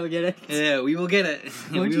 We will get it. Yeah, we will get it.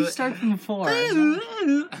 Would you start from 4?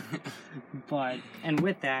 But, and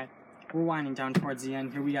with that, we're winding down towards the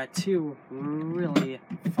end here. We got 2 really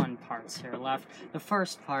fun parts here left. The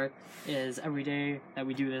first part is every day that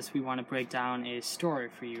we do this, we want to break down a story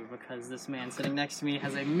for you because this man sitting next to me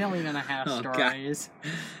has 1.5 million stories,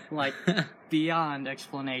 like, beyond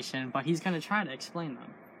explanation, but he's going to try to explain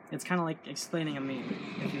them. It's kind of like explaining a meme,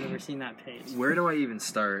 if you've ever seen that page. Where do I even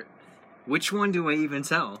start? Which one do I even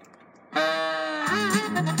tell?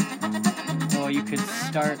 Well, you could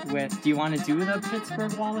start with, do you want to do the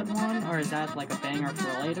Pittsburgh wallet one, or is that like a banger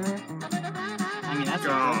for later? I mean, that's a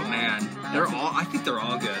good Oh one. man, I think they're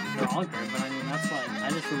all good. They're all good, but I mean, that's like, I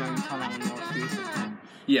just remember you telling that one most recently.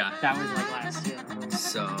 Yeah. That was like last year.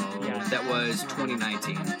 So Yeah. that was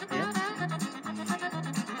 2019. Yeah.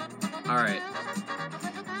 All right.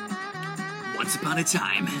 Once upon a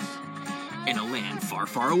time, in a land far,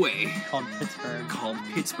 far away, Called Pittsburgh. called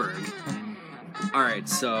Pittsburgh. All right,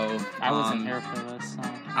 so I wasn't here for this, so.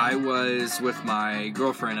 I was with my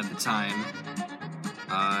girlfriend at the time.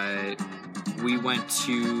 We went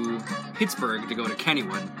to Pittsburgh to go to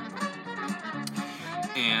Kennywood,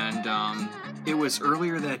 and it was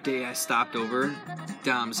earlier that day. I stopped over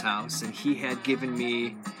Dom's house, and he had given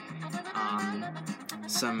me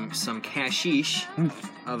some cashish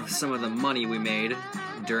of some of the money we made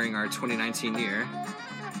during our 2019 year.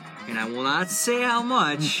 And I will not say how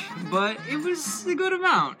much, but it was a good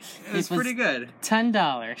amount. It was pretty good.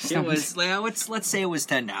 $10. It was, let's say it was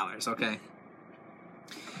 $10, okay?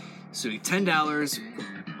 So $10.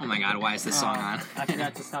 Oh my god, why is this song on? I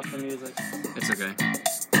forgot to stop the music. It's okay.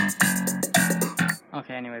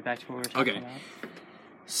 Okay, anyway, back to what we were talking about.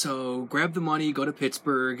 So grab the money, go to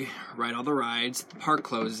Pittsburgh, ride all the rides, the park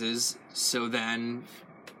closes, so then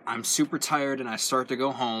I'm super tired and I start to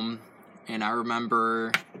go home, and I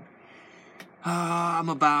remember I'm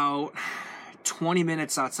about 20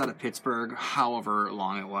 minutes outside of Pittsburgh, however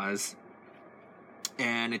long it was.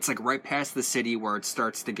 And it's like right past the city where it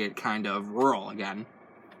starts to get kind of rural again.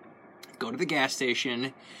 Go to the gas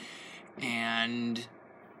station and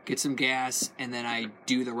get some gas, and then I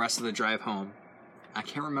do the rest of the drive home. I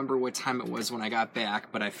can't remember what time it was when I got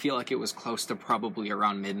back, but I feel like it was close to probably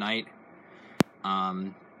around midnight.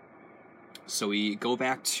 So we go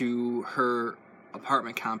back to her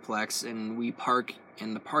apartment complex, and we park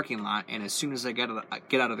in the parking lot, and as soon as I get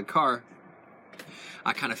out of the car,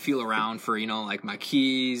 I kind of feel around for, like my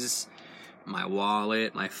keys, my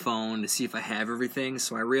wallet, my phone, to see if I have everything.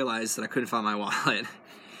 So I realized that I couldn't find my wallet.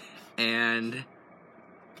 And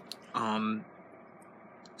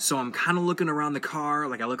so I'm kind of looking around the car,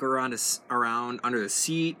 like I look around under the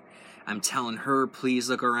seat. I'm telling her, please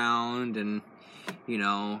look around, and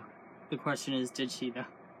The question is, did she though?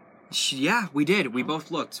 Yeah, we did. We both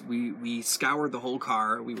looked. We scoured the whole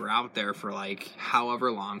car. We were out there for like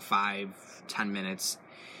however long, 5-10 minutes.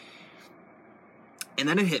 And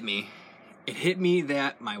then it hit me. It hit me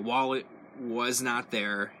that my wallet was not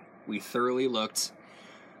there. We thoroughly looked.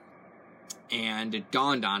 And it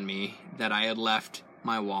dawned on me that I had left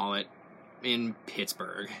my wallet in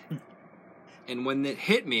Pittsburgh. And when it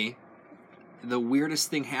hit me, the weirdest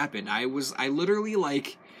thing happened. I literally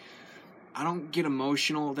like, I don't get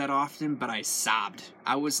emotional that often, but I sobbed.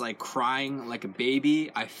 I was like crying like a baby.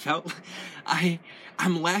 I felt,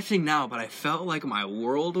 I'm laughing now, but I felt like my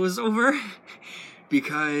world was over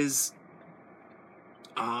because,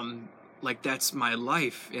 like that's my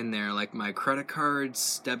life in there. Like my credit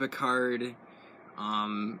cards, debit card,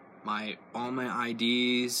 all my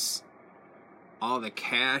IDs, all the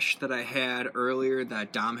cash that I had earlier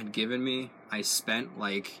that Dom had given me. I spent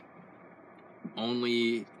like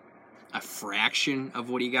only a fraction of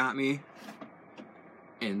what he got me.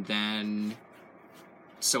 And then,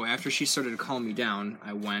 so after she started to calm me down,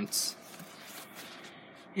 I went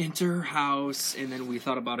into her house, and then we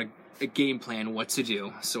thought about a game plan, what to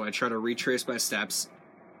do. So I tried to retrace my steps,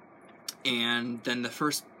 and then the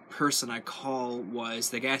first person I called was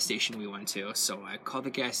the gas station we went to. So I called the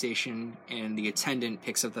gas station, and the attendant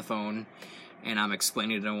picks up the phone, and I'm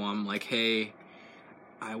explaining to him, like, hey,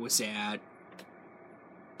 I was at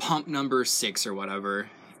pump number 6 or whatever,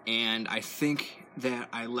 and I think that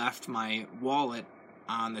I left my wallet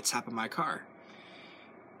on the top of my car.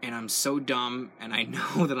 And I'm so dumb, and I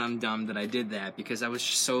know that I'm dumb that I did that, because I was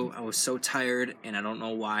so tired, and I don't know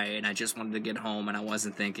why, and I just wanted to get home, and I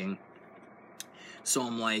wasn't thinking. So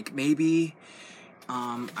I'm like, maybe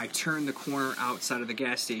I turned the corner outside of the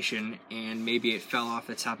gas station, and maybe it fell off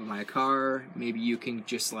the top of my car. Maybe you can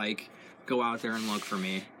just like go out there and look for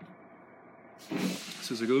me.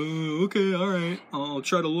 So it's like, oh, okay, all right, I'll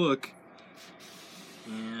try to look.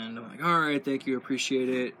 And I'm like, all right, thank you, appreciate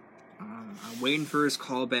it. I'm waiting for his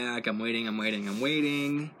call back. I'm waiting.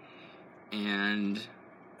 And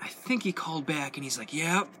I think he called back, and he's like,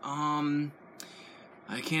 yep, I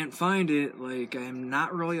can't find it. Like, I'm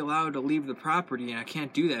not really allowed to leave the property, and I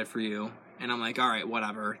can't do that for you. And I'm like, all right,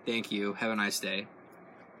 whatever. Thank you. Have a nice day.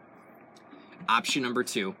 Option number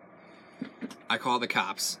 2. I call the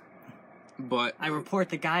cops. But I report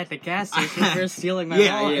the guy at the gas station for stealing my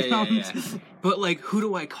wallet. Yeah. But, like, who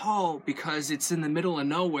do I call? Because it's in the middle of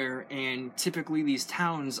nowhere, and typically these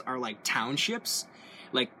towns are, like, townships.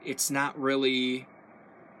 Like, it's not really...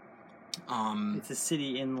 It's a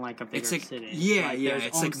city in, like, a bigger city. Yeah, like, yeah, there's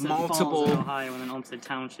it's, like, Olmsted multiple... Falls in Ohio, and then Olmsted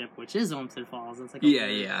Township, which is Olmsted Falls. It's like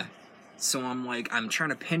Yeah. So I'm trying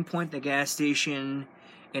to pinpoint the gas station...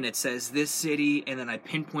 and it says this city, and then I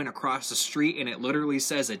pinpoint across the street, and it literally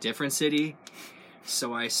says a different city.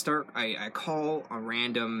 So I call a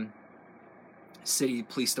random city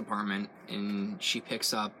police department, and she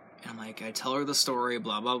picks up, and I'm like, I tell her the story,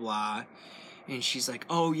 blah, blah, blah, and she's like,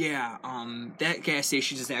 oh, yeah, that gas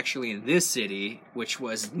station is actually in this city, which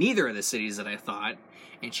was neither of the cities that I thought,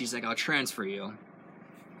 and she's like, I'll transfer you.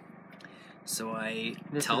 So I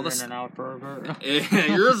tell this is an In-N-Out burger.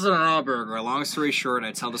 Yours is an In-N-Out burger. Long story short,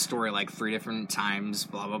 I tell the story like 3 different times,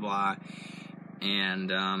 blah, blah, blah.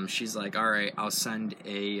 And she's like, all right, I'll send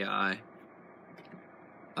a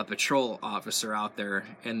patrol officer out there,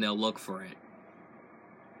 and they'll look for it.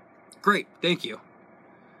 Great, thank you.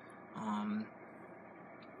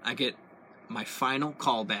 I get my final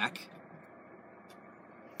call back,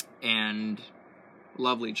 and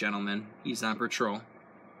lovely gentleman, he's on patrol.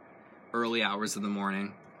 Early hours of the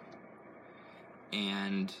morning,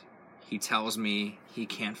 and he tells me he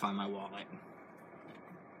can't find my wallet.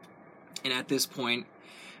 And at this point,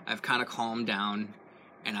 I've kind of calmed down,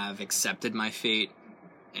 and I've accepted my fate,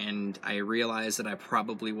 and I realized that I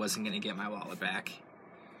probably wasn't going to get my wallet back.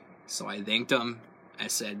 So I thanked him. I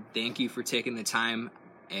said, thank you for taking the time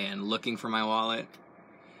and looking for my wallet.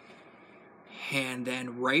 And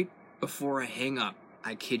then right before I hang up,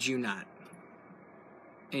 I kid you not,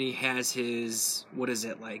 and he has his, what is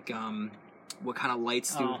it, like, what kind of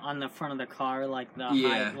lights do... on the front of the car, like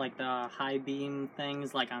the high beam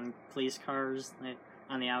things, like on police cars, like,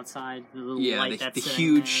 on the outside, the little light that's the sitting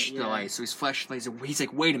huge there. light. So he's flashing lights. He's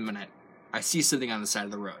like, wait a minute, I see something on the side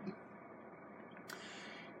of the road.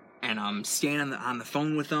 And I'm standing on the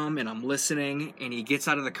phone with him, and I'm listening, and he gets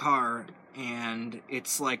out of the car, and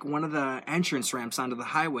it's like one of the entrance ramps onto the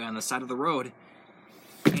highway on the side of the road.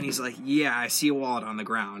 And he's like, yeah, I see a wallet on the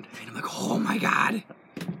ground. And I'm like, oh my God.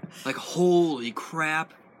 Like, holy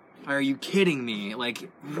crap. Are you kidding me? Like,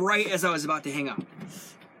 right as I was about to hang up.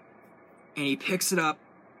 And he picks it up.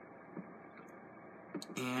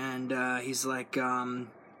 And he's like,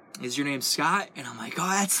 is your name Scott? And I'm like, oh,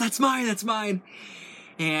 that's mine.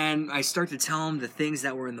 And I start to tell him the things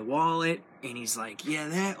that were in the wallet. And he's like,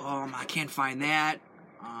 yeah, I can't find that.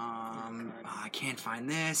 I can't find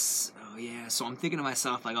this. Oh, yeah. So I'm thinking to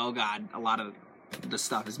myself, like, oh, God, a lot of the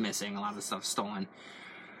stuff is missing. A lot of the stuff's stolen.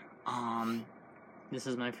 This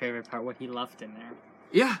is my favorite part, what he left in there.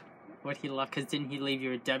 Yeah. What he left, because didn't he leave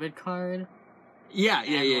you a debit card?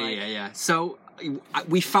 Yeah. So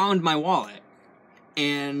we found my wallet.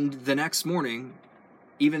 And the next morning,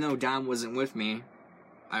 even though Dom wasn't with me,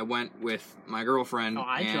 I went with my girlfriend. Oh,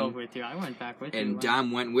 I drove with you. I went back with you. And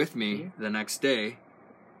Dom went with me the next day.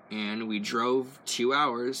 And we drove 2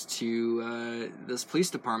 hours to this police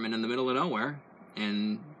department in the middle of nowhere,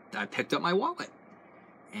 and I picked up my wallet.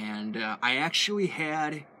 And I actually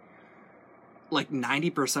had, like,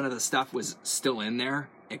 90% of the stuff was still in there,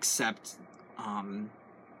 except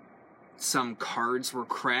some cards were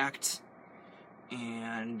cracked,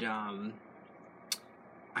 and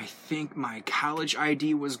I think my college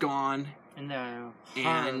ID was gone. And the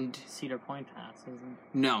Cedar Point pass, isn't it?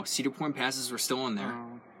 No, Cedar Point passes were still in there.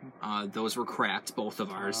 Oh. Those were cracked, both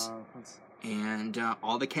of ours. Oh, And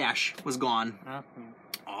all the cash was gone. Oh.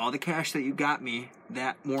 All the cash that you got me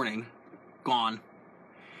that morning, gone.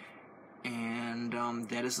 And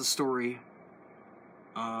that is the story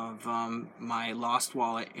of my lost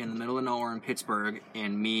wallet in the middle of nowhere in Pittsburgh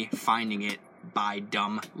and me finding it by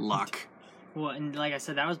dumb luck. Well, and like I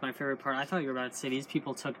said, that was my favorite part. I thought you were about to say these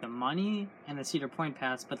people took the money and the Cedar Point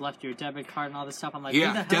pass, but left your debit card and all this stuff. I'm like,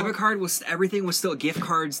 yeah, debit card was, everything was still, gift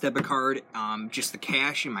cards, debit card, just the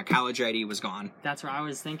cash and my college ID was gone. That's what I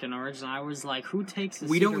was thinking originally. I was like, who takes the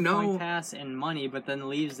We Cedar don't know. Point pass and money, but then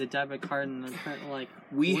leaves the debit card and the like?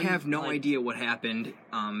 We have no idea what happened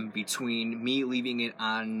between me leaving it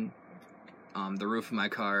on the roof of my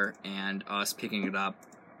car and us picking it up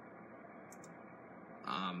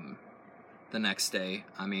the next day.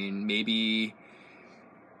 I mean, maybe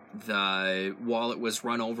the wallet was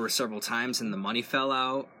run over several times and the money fell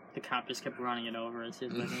out. The cop just kept running it over. It's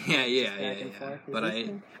just Yeah. But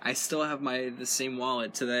I still have the same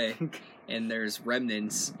wallet today, and there's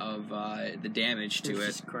remnants of the damage to it. There's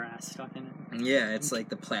just grass stuck in it. Yeah, it's like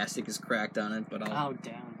the plastic is cracked on it, but oh,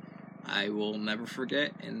 damn. I will never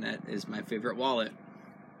forget, and that is my favorite wallet.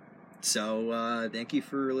 So, thank you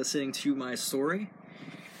for listening to my story.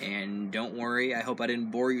 And don't worry, I hope I didn't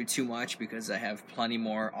bore you too much because I have plenty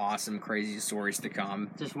more awesome, crazy stories to come.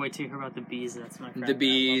 Just wait till you hear about the bees. That's my favorite. The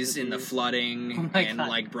bees and the flooding and God.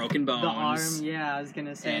 like broken bones. The arm, yeah, I was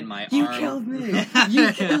gonna say. And my you arm. killed me.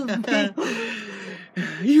 You killed me.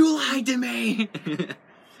 You lied to me.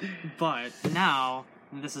 But now,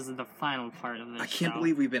 this is the final part of this I can't show.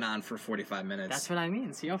 believe we've been on for 45 minutes. That's what I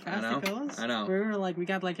mean. See how fast know, it goes? I know. We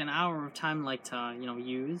got like an hour of time, like to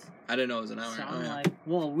use. I didn't know it was an hour. So Oh, I'm yeah. like,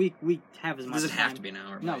 well, we have as much. Does it have time. to be an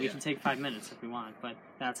hour? No, but we yeah. can take 5 minutes if we want, but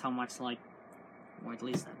that's how much or at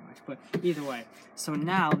least that much. But either way, so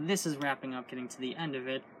now this is wrapping up, getting to the end of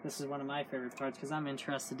it. This is one of my favorite parts because I'm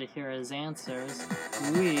interested to hear his answers.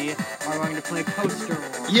 We are going to play Coaster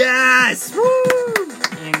War. Yes! Woo!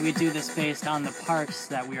 And we do this based on the parks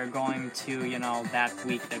that we are going to, that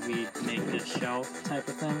week that we make this show type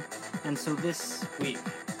of thing. And so this week,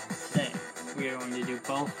 today, we are going to do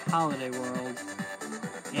both Holiday World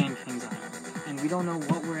and Kings Island. And we don't know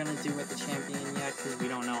what we're going to do with the Champion yet, because we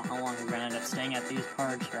don't know how long we're going to end up staying at these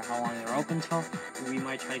parks, or how long they're open till. We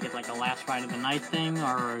might try to get like a last ride of the night thing,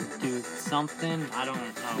 or do something. I don't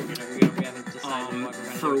know. We haven't decided what we're going to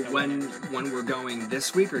do. For when we're going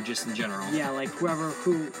this week, or just in general? Yeah, like whoever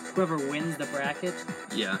wins the bracket.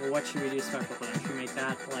 Yeah. Well, what should we do special for them? Should we make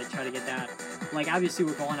that, try to get that? Obviously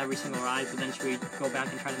we're going every single ride, but then should we go back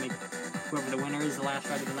and try to make whoever the winner is the last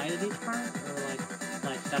ride of the night at each park? Or,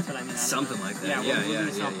 that's what I mean. Something like that. Yeah, we'll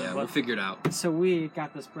do something. Yeah. We'll figure it out. So we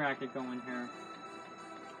got this bracket going here.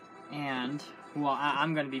 And, well,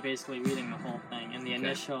 I'm going to be basically reading the whole thing. And the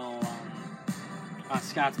initial,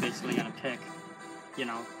 Scott's basically going to pick,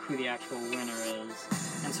 who the actual winner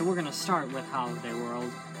is. And so we're going to start with Holiday World.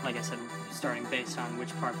 Like I said, starting based on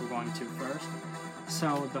which park we're going to first.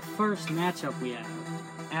 So the first matchup we have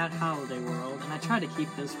at Holiday World, and I try to keep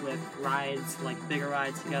this with rides, like bigger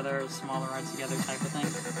rides together, smaller rides together type of thing,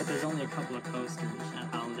 but there's only a couple of coasters at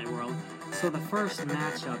Holiday World. So the first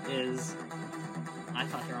matchup is, I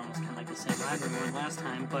thought they were almost kind of like the same ride we went last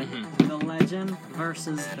time, but the Legend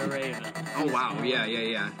versus the Raven. Oh, wow.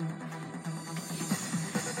 Yeah.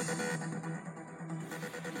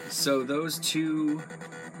 So those two...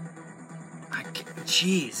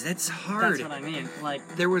 Jeez, that's hard. That's what I mean.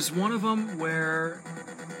 There was one of them where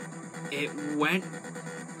it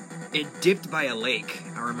dipped by a lake.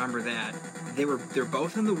 I remember that. They're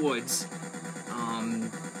both in the woods.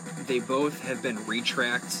 They both have been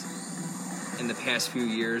retracked in the past few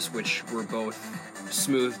years, which were both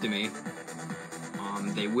smooth to me.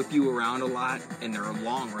 They whip you around a lot, and they're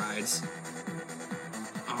long rides.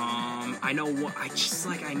 I know what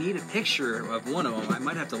I need a picture of one of them. I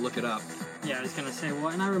might have to look it up. Yeah, I was gonna say, well,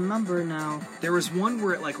 and I remember now. There was one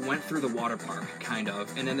where it went through the water park, kind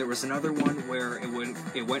of, and then there was another one where it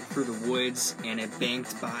went through the woods and it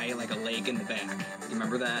banked by a lake in the back. You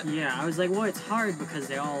remember that? Yeah, I was like, well, it's hard because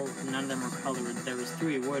none of them are colored. There was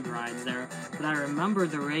 3 wood rides there, but I remember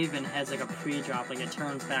the Raven has a pre-drop, it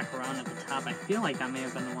turns back around at the top. I feel like that may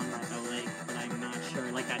have been the one by the lake, but I'm not sure.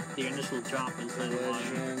 The initial drop was really long.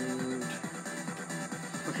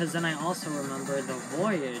 Because then I also remember the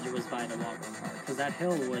Voyage was by the water park, because that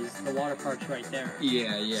hill was, the water park's right there.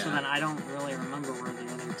 Yeah. So then I don't really remember where the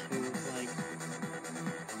other two,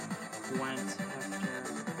 went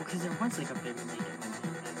after, because there was, a big lake in the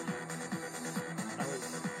middle back there. That was,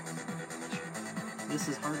 this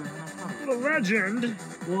is harder than I thought. The Legend!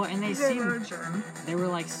 Well, and they seemed, they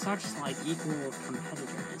were, such, equal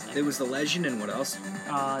competitors. There was the Legend, and what else?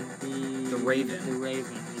 The Raven. The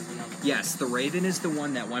Raven was the other. Yes, the Raven is the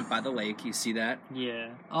one that went by the lake. You see that? Yeah.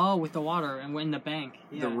 Oh, with the water and in the bank.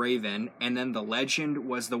 Yeah. The Raven, and then the Legend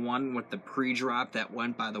was the one with the pre-drop that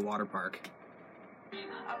went by the water park.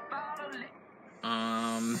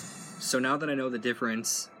 So now that I know the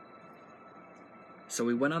difference, so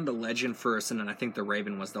we went on the Legend first, and then I think the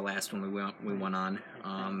Raven was the last one we went on.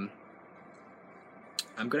 I'm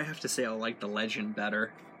gonna have to say I like the Legend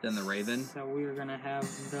better than the Raven. So we're gonna have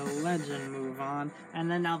the Legend move on, and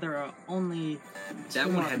then now there are only that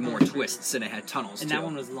one had more twists and it had tunnels and too. that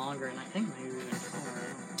one was longer, and I think maybe even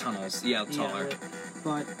taller. Tunnels, yeah, taller. Yeah,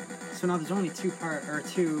 but so now there's only 2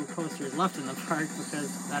 coasters left in the park,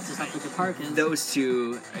 because that's just how big the park is. Those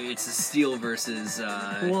two, it's a Steel versus.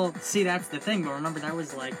 Well, see, that's the thing. But remember, that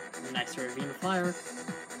was next to Ravine Flyer,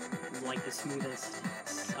 the smoothest.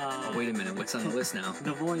 Oh, wait a minute, what's on the list now?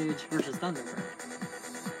 The Voyage versus Thunderbird.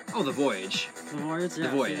 Oh, the Voyage. The Voyage, yeah.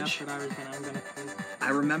 The Voyage. See, that's what I'm gonna say. I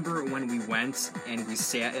remember when we went and we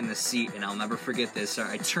sat in the seat, and I'll never forget this.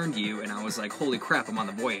 I turned to you and I was like, "Holy crap, I'm on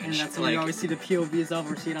the Voyage!" And that's when like, you always see the POVs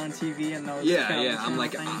over, see it on TV, and those. yeah. I'm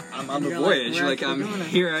like, I'm on the Voyage. Like, I'm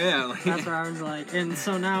here. I am. That's what I was like. And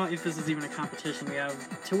so now, if this is even a competition, we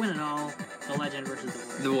have to win it all: the Legend versus the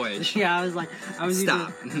Voyage. The Voyage. Yeah, I was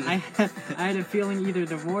Stop. Either, I had a feeling either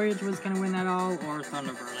the Voyage was gonna win that all or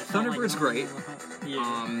Thunderbird. Thunderbird's great.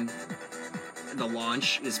 Yeah. The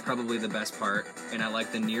launch is probably the best part, and I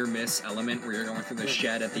like the near miss element where you're going through the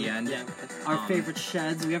shed at the end. Yeah, our favorite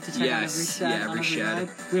sheds. We have to check out every shed. Every shed.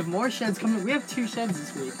 Ride. We have more sheds coming. We have 2 sheds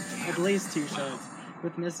this week, at least 2 sheds,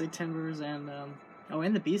 with Mystic Timbers and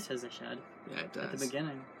and the Beast has a shed. Yeah, it does. At the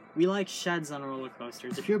beginning. We like sheds on roller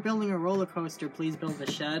coasters. If you're building a roller coaster, please build a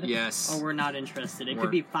shed. Yes. Or we're not interested. It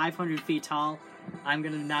could be 500 feet tall. I'm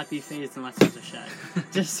gonna not be phased unless there's a shed.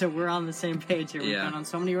 Just so we're on the same page here. We've been on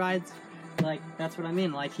so many rides. Like, that's what I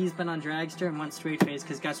mean. Like, he's been on Dragster and went straight face,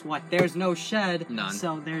 because guess what? There's no shed. None.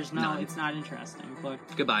 So there's no, None. It's not interesting. But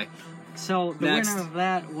Goodbye. so the Next. winner of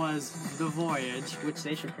that was the Voyage, which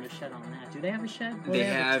they should put a shed on that. Do they have a shed? Or They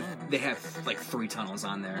a tunnel? have like 3 tunnels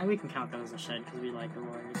on there. Well, we can count that as a shed because we like the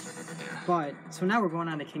Voyage. But, so now we're going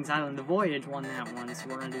on to Kings Island. The Voyage won that one, so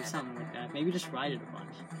we're going to do something with that. Maybe just ride it a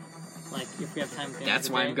bunch. Like, if we have time. That's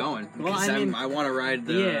why I'm going. Well, Because I mean, I want to ride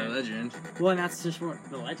the Legend. Well, and that's just what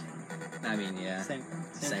the Legend. I mean, yeah. Same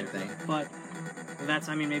thing. But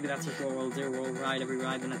maybe that's just what we'll do. We'll ride every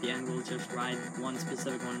ride, and at the end we'll just ride one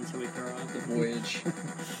specific one until we throw out The Voyage.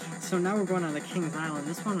 So now we're going on the Kings Island.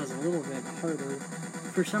 This one was a little bit harder.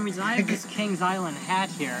 For some reason, I have this Kings Island hat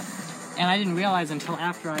here, and I didn't realize until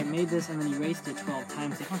after I made this and then erased it 12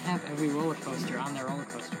 times. They don't have every roller coaster on their roller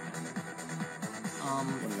coaster hat.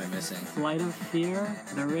 What am I missing? Flight of Fear,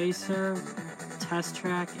 The Racer, Test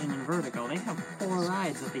Track, and Vertigo. They have 4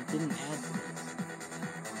 rides that they didn't add to this.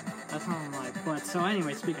 That's what I'm like. But, so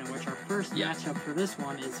anyway, speaking of which, our first matchup for this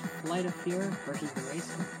one is Flight of Fear versus The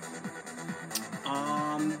Racer.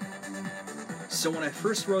 So when I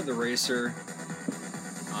first rode the Racer,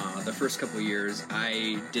 the first couple of years,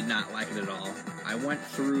 I did not like it at all. I went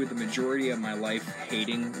through the majority of my life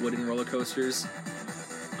hating wooden roller coasters.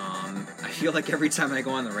 I feel like every time I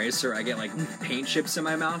go on the Racer, I get like paint chips in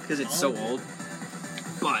my mouth because it's so old.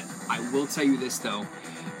 But I will tell you this though,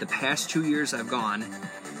 the past 2 years I've gone,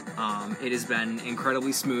 it has been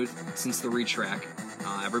incredibly smooth since the retrack.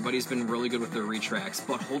 Everybody's been really good with their retracks,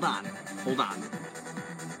 but hold on.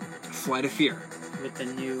 Flight of Fear. With the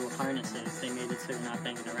new harnesses, they made it so you're not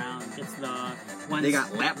banging around. It's the once They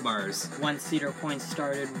got lap bars. Once Cedar Point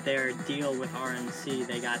started their deal with RMC,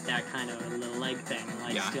 they got that kind of little leg thing,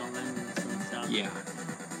 like steel limbs and stuff. Yeah.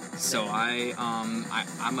 So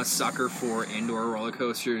I'm a sucker for indoor roller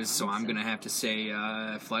coasters, so I'm gonna have to say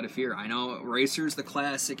Flight of Fear. I know Racer's the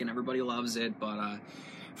classic and everybody loves it, but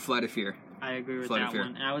Flight of Fear. I agree with Flight of that Fear.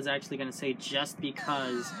 one. And I was actually gonna say just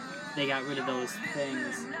because they got rid of those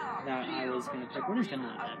things that I was gonna pick. We're just gonna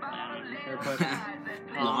let that play. I don't even care.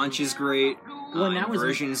 But Launch is great. Well, that was-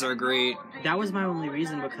 Inversions are great. that was my only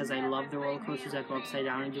reason, because I love the roller coasters that go upside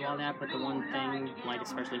down and do all that. But the one thing, like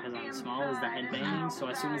especially because I'm small, is the headbanging. So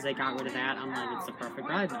as soon as they got rid of that, I'm like, it's the perfect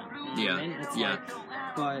ride now. You know what I mean? It's like,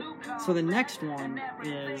 but so the next one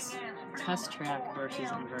is Test Track versus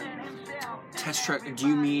Invertigo. Test Track. Do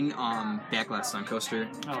you mean Backlash Stunt Coaster?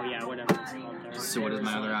 Oh yeah, whatever it's called there. So what is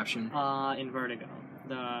my other option? Invertigo.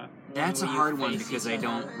 That's a hard one because I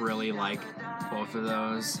don't really like both of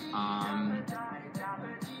those.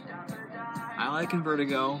 I like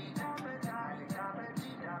Invertigo.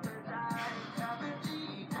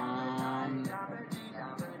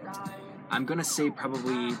 I'm gonna say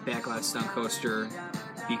probably Backlash Stunt Coaster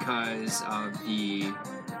because of the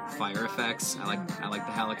fire effects. I like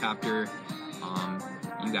the helicopter.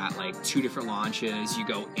 You got like 2 different launches. You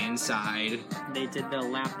go inside. They did the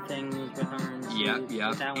lap thing with arms. Yep.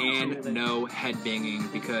 And no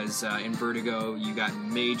headbanging because in Vertigo you got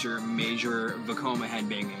major Vekoma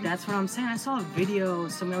headbanging. That's what I'm saying. I saw a video,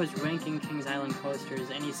 somebody was ranking Kings Island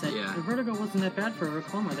coasters, and he said the Vertigo wasn't that bad for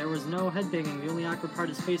Vekoma. There was no headbanging. The only awkward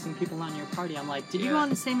part is facing people not in your party. I'm like, did you go on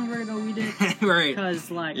the same Vertigo we did? Right.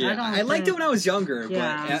 Because like I liked it when I was younger, but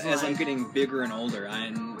as like, I'm getting bigger and older,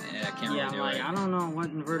 I can't really do it. I don't know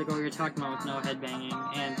what in Vertigo you're talking about with no headbanging,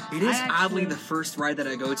 and it is oddly the first ride that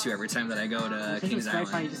I go to every time that I go to Kings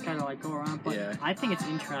Island. You just gotta like go around, but I think it's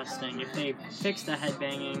interesting if they fix the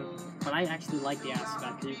headbanging. But I actually like the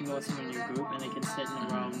aspect because you can go with someone in your group and they can sit in a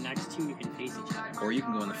row next to you. You can face each other, or you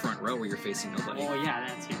can go in the front row where you're facing nobody. Oh yeah,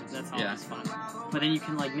 that too. That's always fun. But then you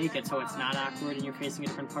can like make it so it's not awkward and you're facing a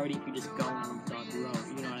different party if you just go in the row.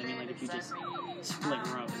 You know what I mean? Like if you just split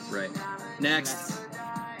rows. Right. Next.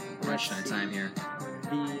 Rushing on time here.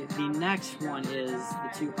 The next one is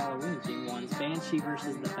the two Halloween themed ones, Banshee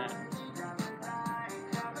versus the Bat.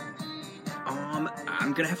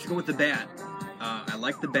 I'm gonna have to go with the Bat. I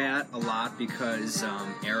like the Bat a lot because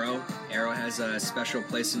Arrow has a special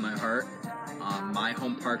place in my heart. My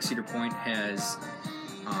home park, Cedar Point, has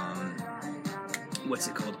what's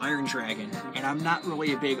it called? Iron Dragon. And I'm not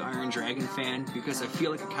really a big Iron Dragon fan because I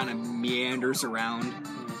feel like it kind of meanders around.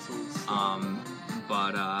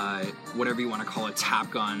 But whatever you want to call it,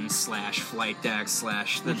 Top Gun / Flight Deck /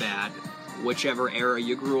 the Bat, whichever era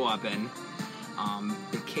you grew up in,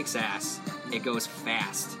 it kicks ass. It goes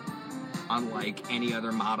fast, unlike any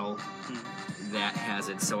other model that has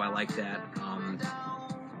it. So I like that.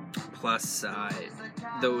 Plus,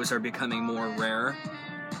 those are becoming more rare.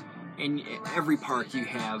 In every park, you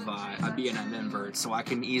have a B&M invert, so I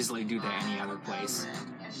can easily do that any other place.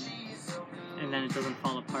 And then it doesn't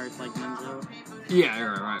fall apart like Ninja. Yeah,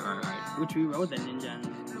 right. Which we rode the Ninja,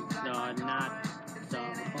 not the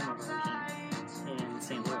Vekoma version, in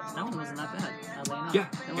St. Louis. That one wasn't that bad. Oddly enough. Yeah,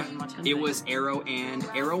 There wasn't much it was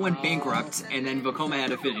Arrow went bankrupt, and then Vekoma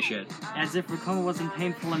had to finish it. As if Vekoma wasn't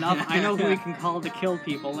painful enough. I know who we can call to kill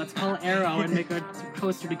people. Let's call Arrow and make a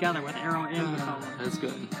coaster together with Arrow and Vekoma. That's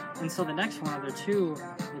good. And so the next one are the two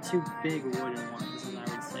big wooden ones, as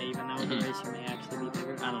I would say, even though the racer may actually be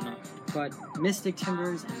bigger. I don't know. But Mystic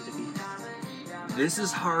Timbers and the Beast. This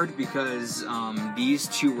is hard because these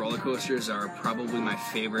two roller coasters are probably my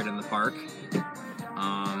favorite in the park.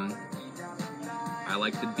 I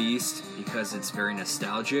like the Beast because it's very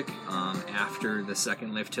nostalgic. After the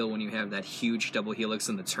second lift hill, when you have that huge double helix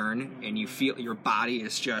in the turn, and you feel your body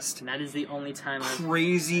is just And that is the only time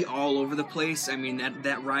crazy all over the place. I mean,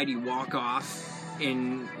 that ride you walk off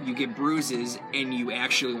and you get bruises and you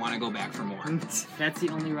actually want to go back for more. That's the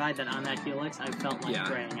only ride that on that helix I felt like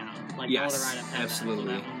graying out. Like all the ride I've had.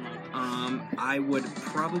 Absolutely. That one, I would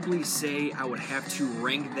probably say I would have to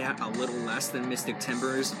rank that a little less than Mystic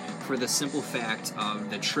Timbers for the simple fact of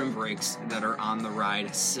the trim brakes that are on the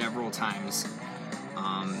ride several times.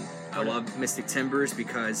 I love Mystic Timbers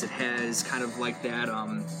because it has kind of like that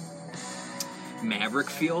Maverick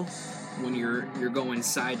feel when you're going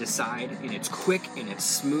side to side, and it's quick and it's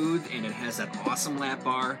smooth and it has that awesome lap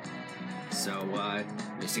bar. So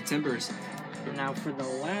Mystic Timbers. Now for the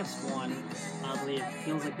last one, oddly it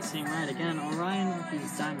feels like the same ride again. Orion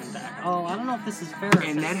versus Diamondback. Oh, I don't know if this is fair.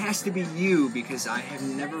 And that has to be you because I have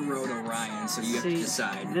never rode Orion, so you have to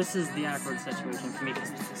decide. This is the awkward situation for me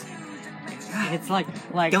because it's the same ride. It's like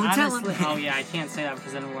Don't honestly, tell him. Oh yeah, I can't say that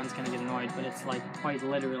because then everyone's gonna get annoyed. But it's like quite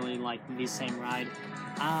literally like the same ride.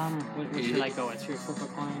 What should I go with? Should we flip a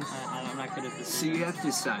coin? I'm not good at this. So you have to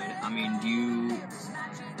decide. I mean, do you?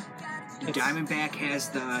 Diamondback has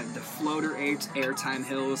the floater airtime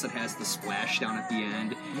hills. It has the splashdown at the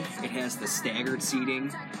end. It has the staggered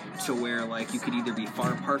seating, to where like you could either be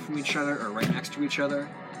far apart from each other or right next to each other.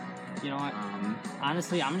 You know what?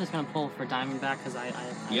 Honestly, I'm just gonna pull for Diamondback because I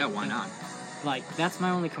yeah, why not? Like, that's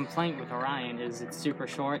my only complaint with Orion is it's super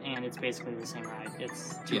short and it's basically the same ride.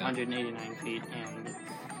 It's 289 feet and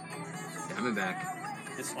Diamondback.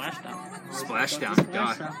 it's splashdown. Splashdown,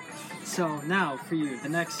 God. So now for you, the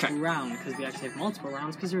next round, because we actually have multiple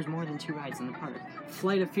rounds, because there's more than 2 rides in the park.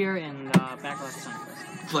 Flight of Fear and Backlash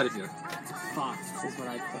Sunquest. Flight of Fear. Fox is what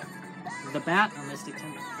I put. The Bat or Mystic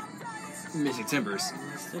Timbers? Mystic Timbers.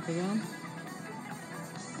 Mystic again?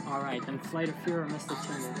 Alright, then Flight of Fear or Mystic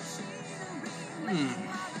Timbers?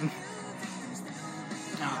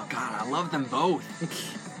 Oh God, I love them both.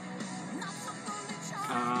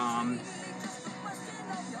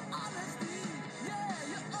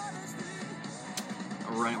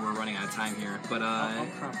 We're running out of time here, but I'll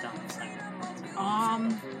crop down a second.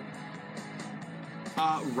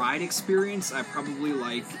 Ride experience, I probably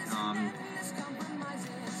like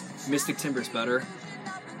Mystic Timbers better.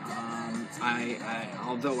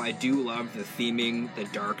 Although I do love the theming, the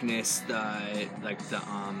darkness,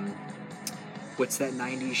 what's that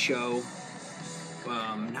 90s show?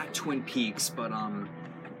 Not Twin Peaks, but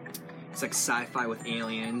it's like sci-fi with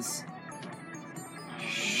aliens.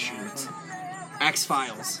 Shoot.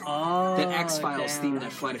 X-Files. Oh, that X-Files damn. theme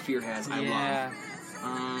that Flight of Fear has, I Yeah.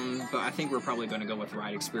 love. But I think we're probably going to go with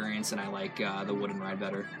ride experience, and I like the wooden ride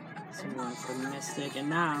better. So we're going for Mystic, and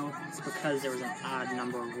now, because there was an odd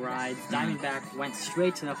number of rides, Diamondback went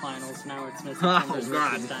straight to the finals. Now it's Mystic Timbers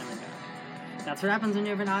versus Diamondback. That's what happens when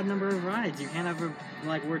you have an odd number of rides. You can't have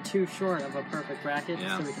we're too short of a perfect bracket,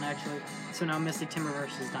 so we can actually. So now Mystic Timber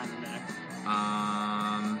versus Diamondback.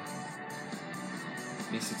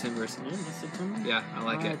 Mystic Timbers. Yeah, Mystic Timber. Yeah, I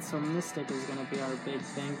like it. So Mystic is going to be our big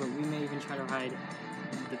thing, but we may even try to ride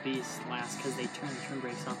the Beast last because they turn the trim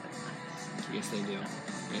brakes up at times. Yes, they do.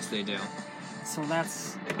 Yes, they do. So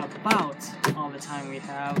that's about all the time we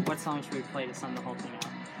have. What song should we play to sum the whole thing out?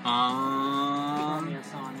 Throw me a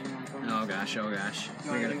song. Oh gosh. You want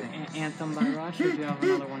to do Anthem by Rush, or do you have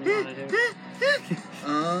another one you want to do?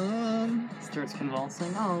 Starts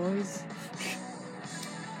convulsing. Oh, he's...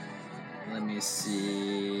 Let me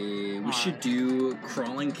see. We should do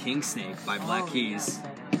Crawling King Snake by Black Keys. Yes,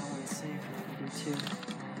 that one's safe. We can do too.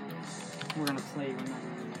 We're going to play another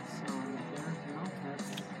song here.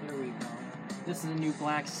 There we go. This is a new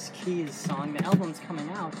Black Keys song. The album's coming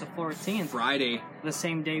out the 14th. Friday. The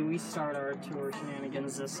same day we start our tour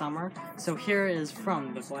shenanigans this summer. So here is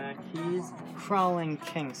from the Black Keys, Crawling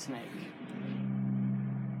King Snake.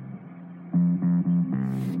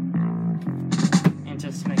 And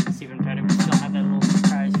just to make this even better, we still have that little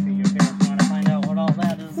surprise for you here if you want to find out what all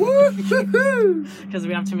that is. Woo-hoo-hoo! Because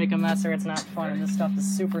we have to make a mess or it's not fun, and this stuff is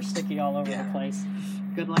super sticky all over the place.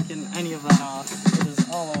 Good luck in any of that off. It is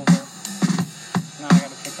all over. Now I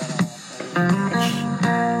gotta pick that all up.